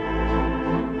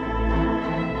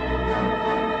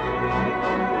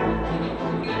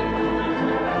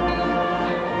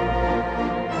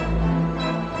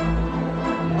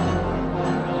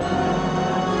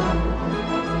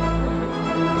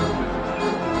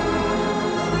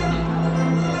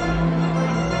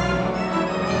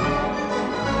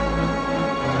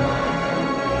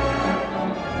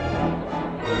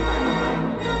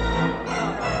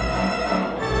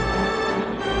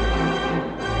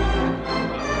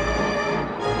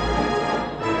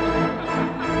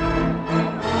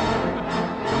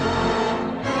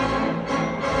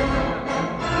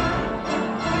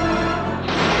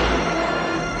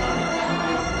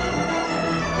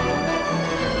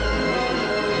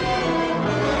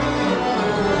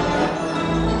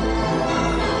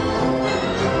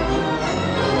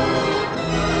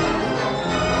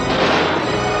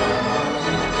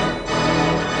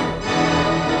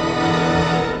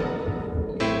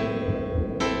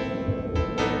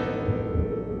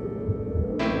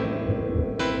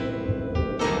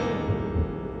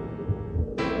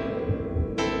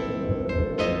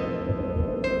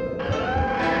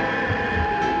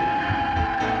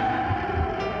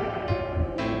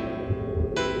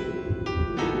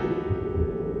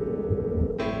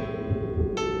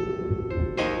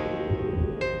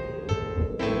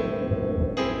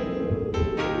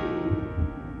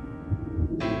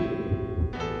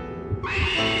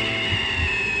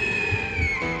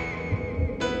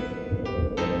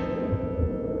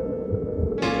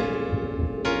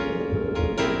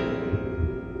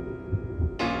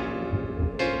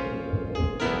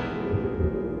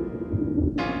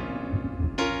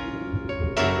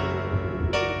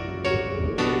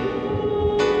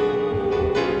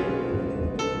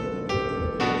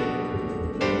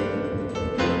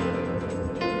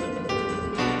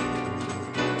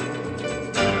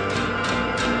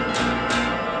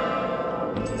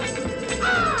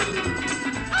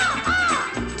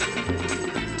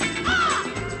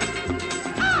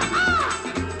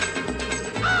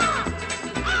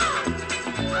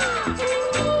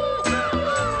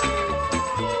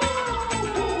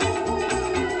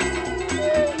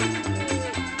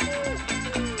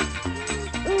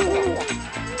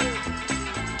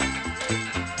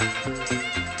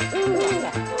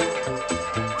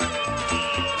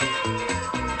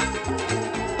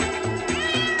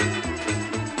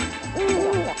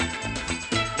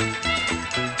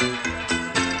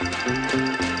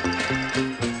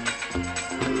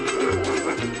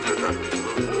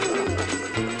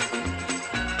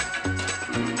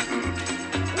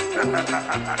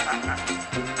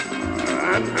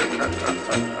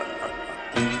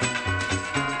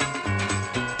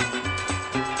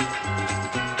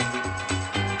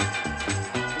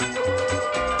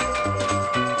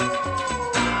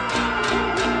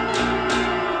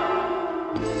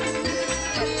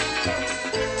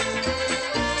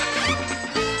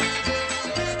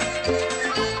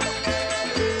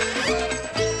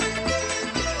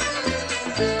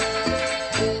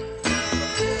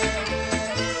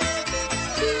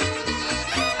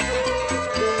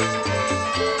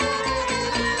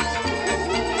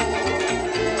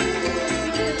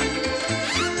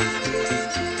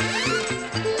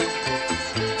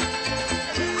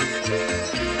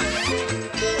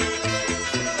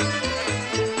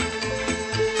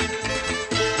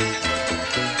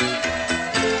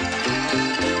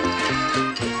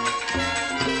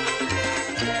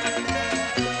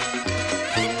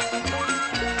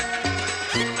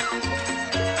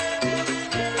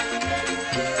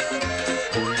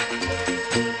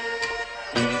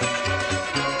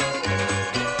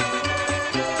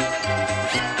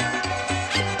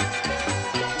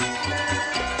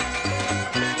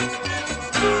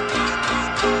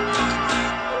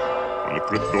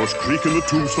 Doors creak and the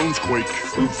tombstones quake.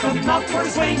 Spooks come out for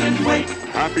swing and wake.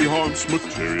 Happy haunts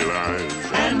materialize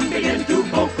and begin to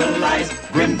vocalize.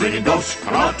 Grim grinning ghosts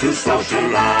come out to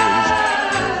socialize.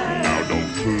 Now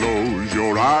don't close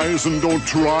your eyes and don't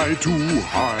try to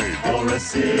hide. For a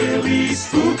silly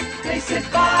spook, they sit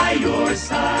by your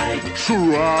side.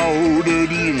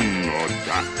 Shrouded in a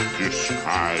dark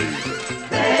disguise.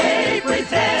 They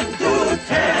pretend to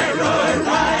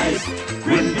terrorize.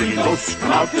 Grim grinning ghosts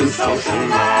come out to socialize.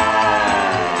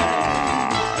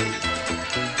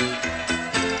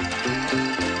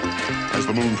 As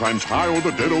the moon climbs high o'er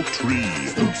the dead oak tree,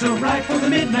 spooks arrive for the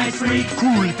midnight spree.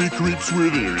 Creepy creeps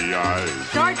with eerie eyes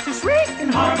start to shriek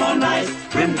and harmonize.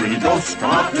 Grim grinning ghosts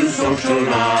come out to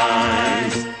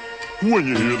socialize. When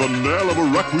you hear the knell of a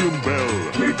requiem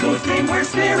bell, weird ghosts dream where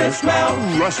spirits dwell.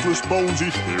 Restless bones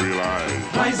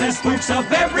etherealize. Rise as spooks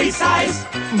of every size.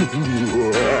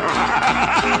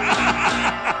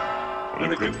 When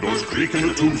the crypt doors creak and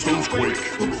the tombstones quake,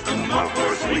 spooks come out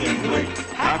for swinging wake.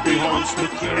 Happy haunts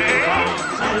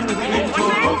materialize and begin to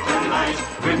vocalize.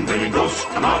 Grim grinning ghosts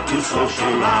come out to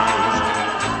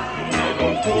socialize. Now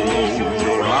don't close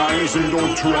your eyes and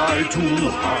don't try to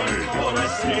hide. For a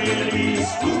silly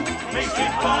spook, they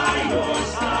sit by your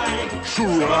side.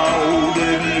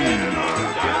 Shrouded in a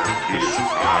dark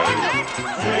disguise.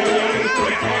 They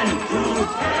pretend to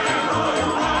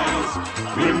terrorize.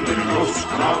 Grim grinning ghosts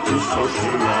come out to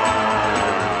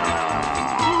socialize.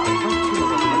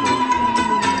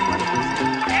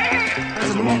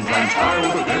 As the moon climbs high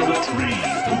over the dead oak tree,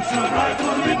 spooks arrive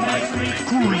for the midnight spree.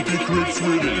 Creepy creeps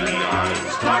with eerie eyes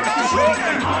start to shriek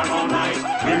and harmonize.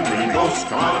 Grim grinning ghosts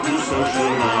come out to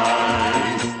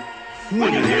socialize.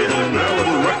 When you hear the knell of a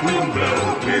requiem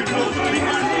bell, weird ghosts dream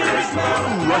where spirits dwell.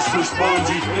 Restless bones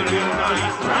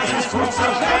etherealize. Rise as spooks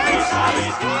of every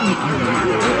size.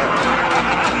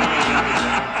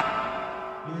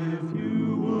 If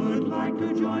you would like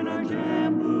to join our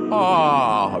jamboree.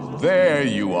 Ah, there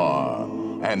you are.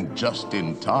 And just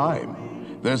in time.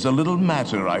 There's a little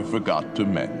matter I forgot to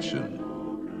mention.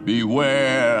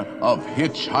 Beware of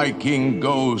hitchhiking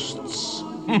ghosts.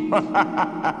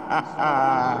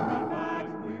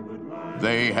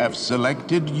 They have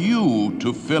selected you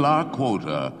to fill our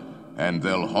quota, and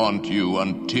they'll haunt you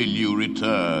until you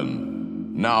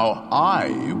return. Now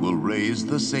I will raise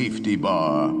the safety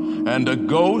bar, and a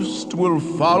ghost will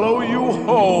follow you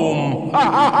home.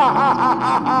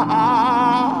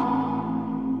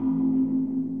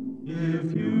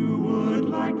 If you would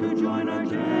like to join our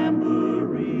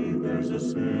jamboree, there's a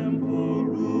simple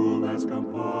rule that's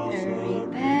compulsory. Hurry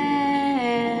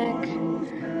back.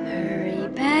 Hurry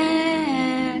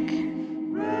back.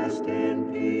 Rest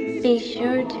in peace. Be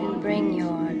sure to bring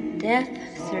your death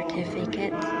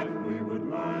certificate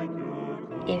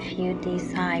if you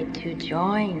decide to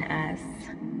join us.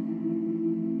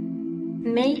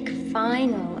 Make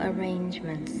final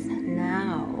arrangements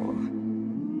now.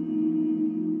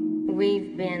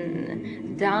 We've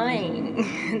been dying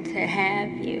to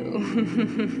have you.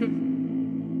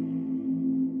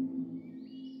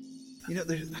 You know,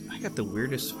 I got the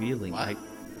weirdest feeling. I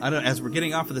don't know, as we're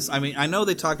getting off of this, I mean, I know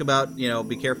they talk about,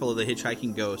 be careful of the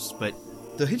hitchhiking ghosts, but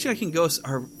the hitchhiking ghosts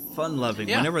are fun-loving.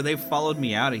 Yeah. Whenever they've followed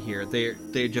me out of here,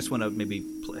 they just want to maybe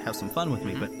have some fun with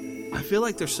me, but I feel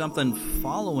like there's something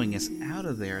following us out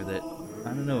of there that, I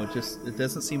don't know, it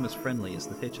doesn't seem as friendly as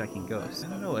the hitchhiking ghosts. I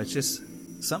don't know, it's just,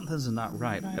 Something's not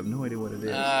right. I have no idea what it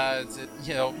is.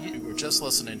 You were just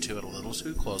listening to it a little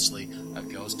too closely. A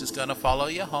ghost is going to follow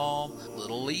you home.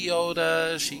 Little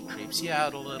Leota, she creeps you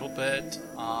out a little bit.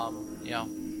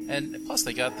 And plus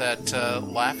they got that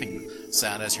laughing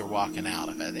sound as you're walking out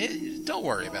of it. Don't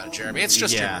worry about it, Jeremy. It's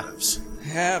just your nerves.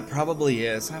 Yeah, it probably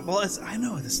is. Well, I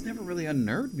know, this never really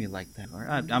unnerved me like that.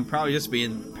 I'm probably just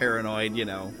being paranoid,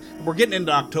 We're getting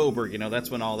into October, that's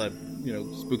when all the,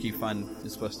 spooky fun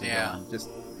is supposed to go on. Just,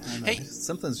 I don't know,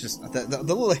 something's just, the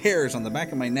little hairs on the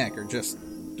back of my neck are just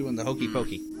doing the hokey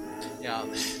pokey. Yeah,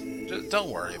 don't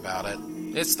worry about it.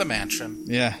 It's the mansion.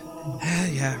 Yeah.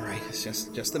 Yeah, right. It's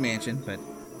just the mansion, but...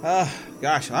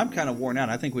 gosh, I'm kind of worn out.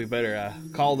 I think we better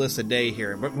call this a day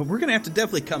here. But we're going to have to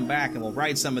definitely come back and we'll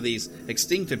ride some of these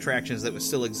extinct attractions that would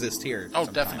still exist here. Oh,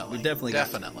 sometime. definitely. We definitely.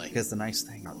 Definitely. Because the nice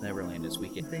thing about Neverland is we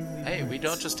can... Hey, we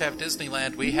don't just have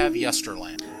Disneyland, we have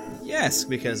Yesterland. Yes,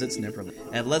 because it's Neverland.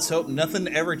 And let's hope nothing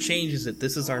ever changes it.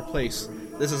 This is our place.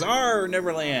 This is our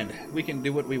Neverland. We can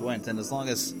do what we want. And as long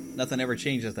as nothing ever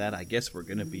changes that, I guess we're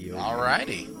going to be okay.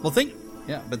 Alrighty. Well,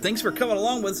 but thanks for coming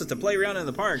along with us to play around in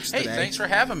the parks today. Hey, thanks for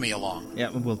having me along. Yeah,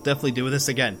 we'll definitely do this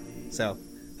again. So,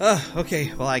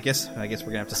 okay. Well, I guess we're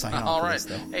gonna have to sign off. All right. For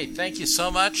this, though. Hey, thank you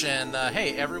so much, and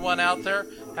hey, everyone out there,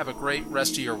 have a great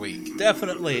rest of your week.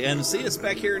 Definitely, and see us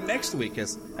back here next week.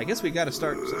 Cause I guess we got to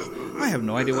start. I have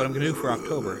no idea what I'm gonna do for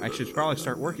October. I should probably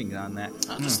start working on that.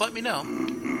 Just let me know.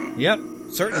 Yep,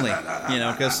 certainly.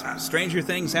 Because stranger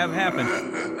things have happened.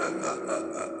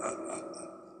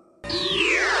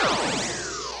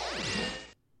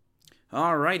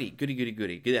 Alrighty,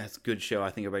 goody. That's a good show.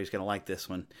 I think everybody's going to like this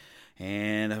one.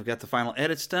 And I've got the final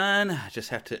edits done. I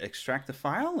just have to extract the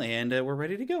file, and we're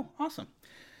ready to go. Awesome.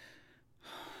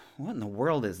 What in the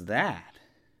world is that?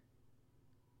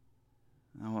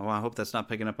 Oh, well, I hope that's not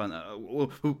picking up on...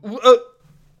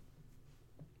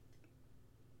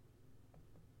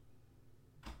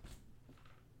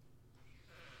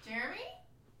 Jeremy?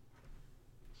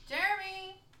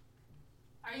 Jeremy?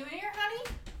 Are you in here, honey?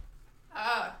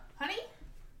 Honey?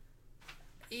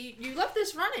 You left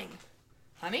this running.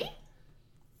 Honey?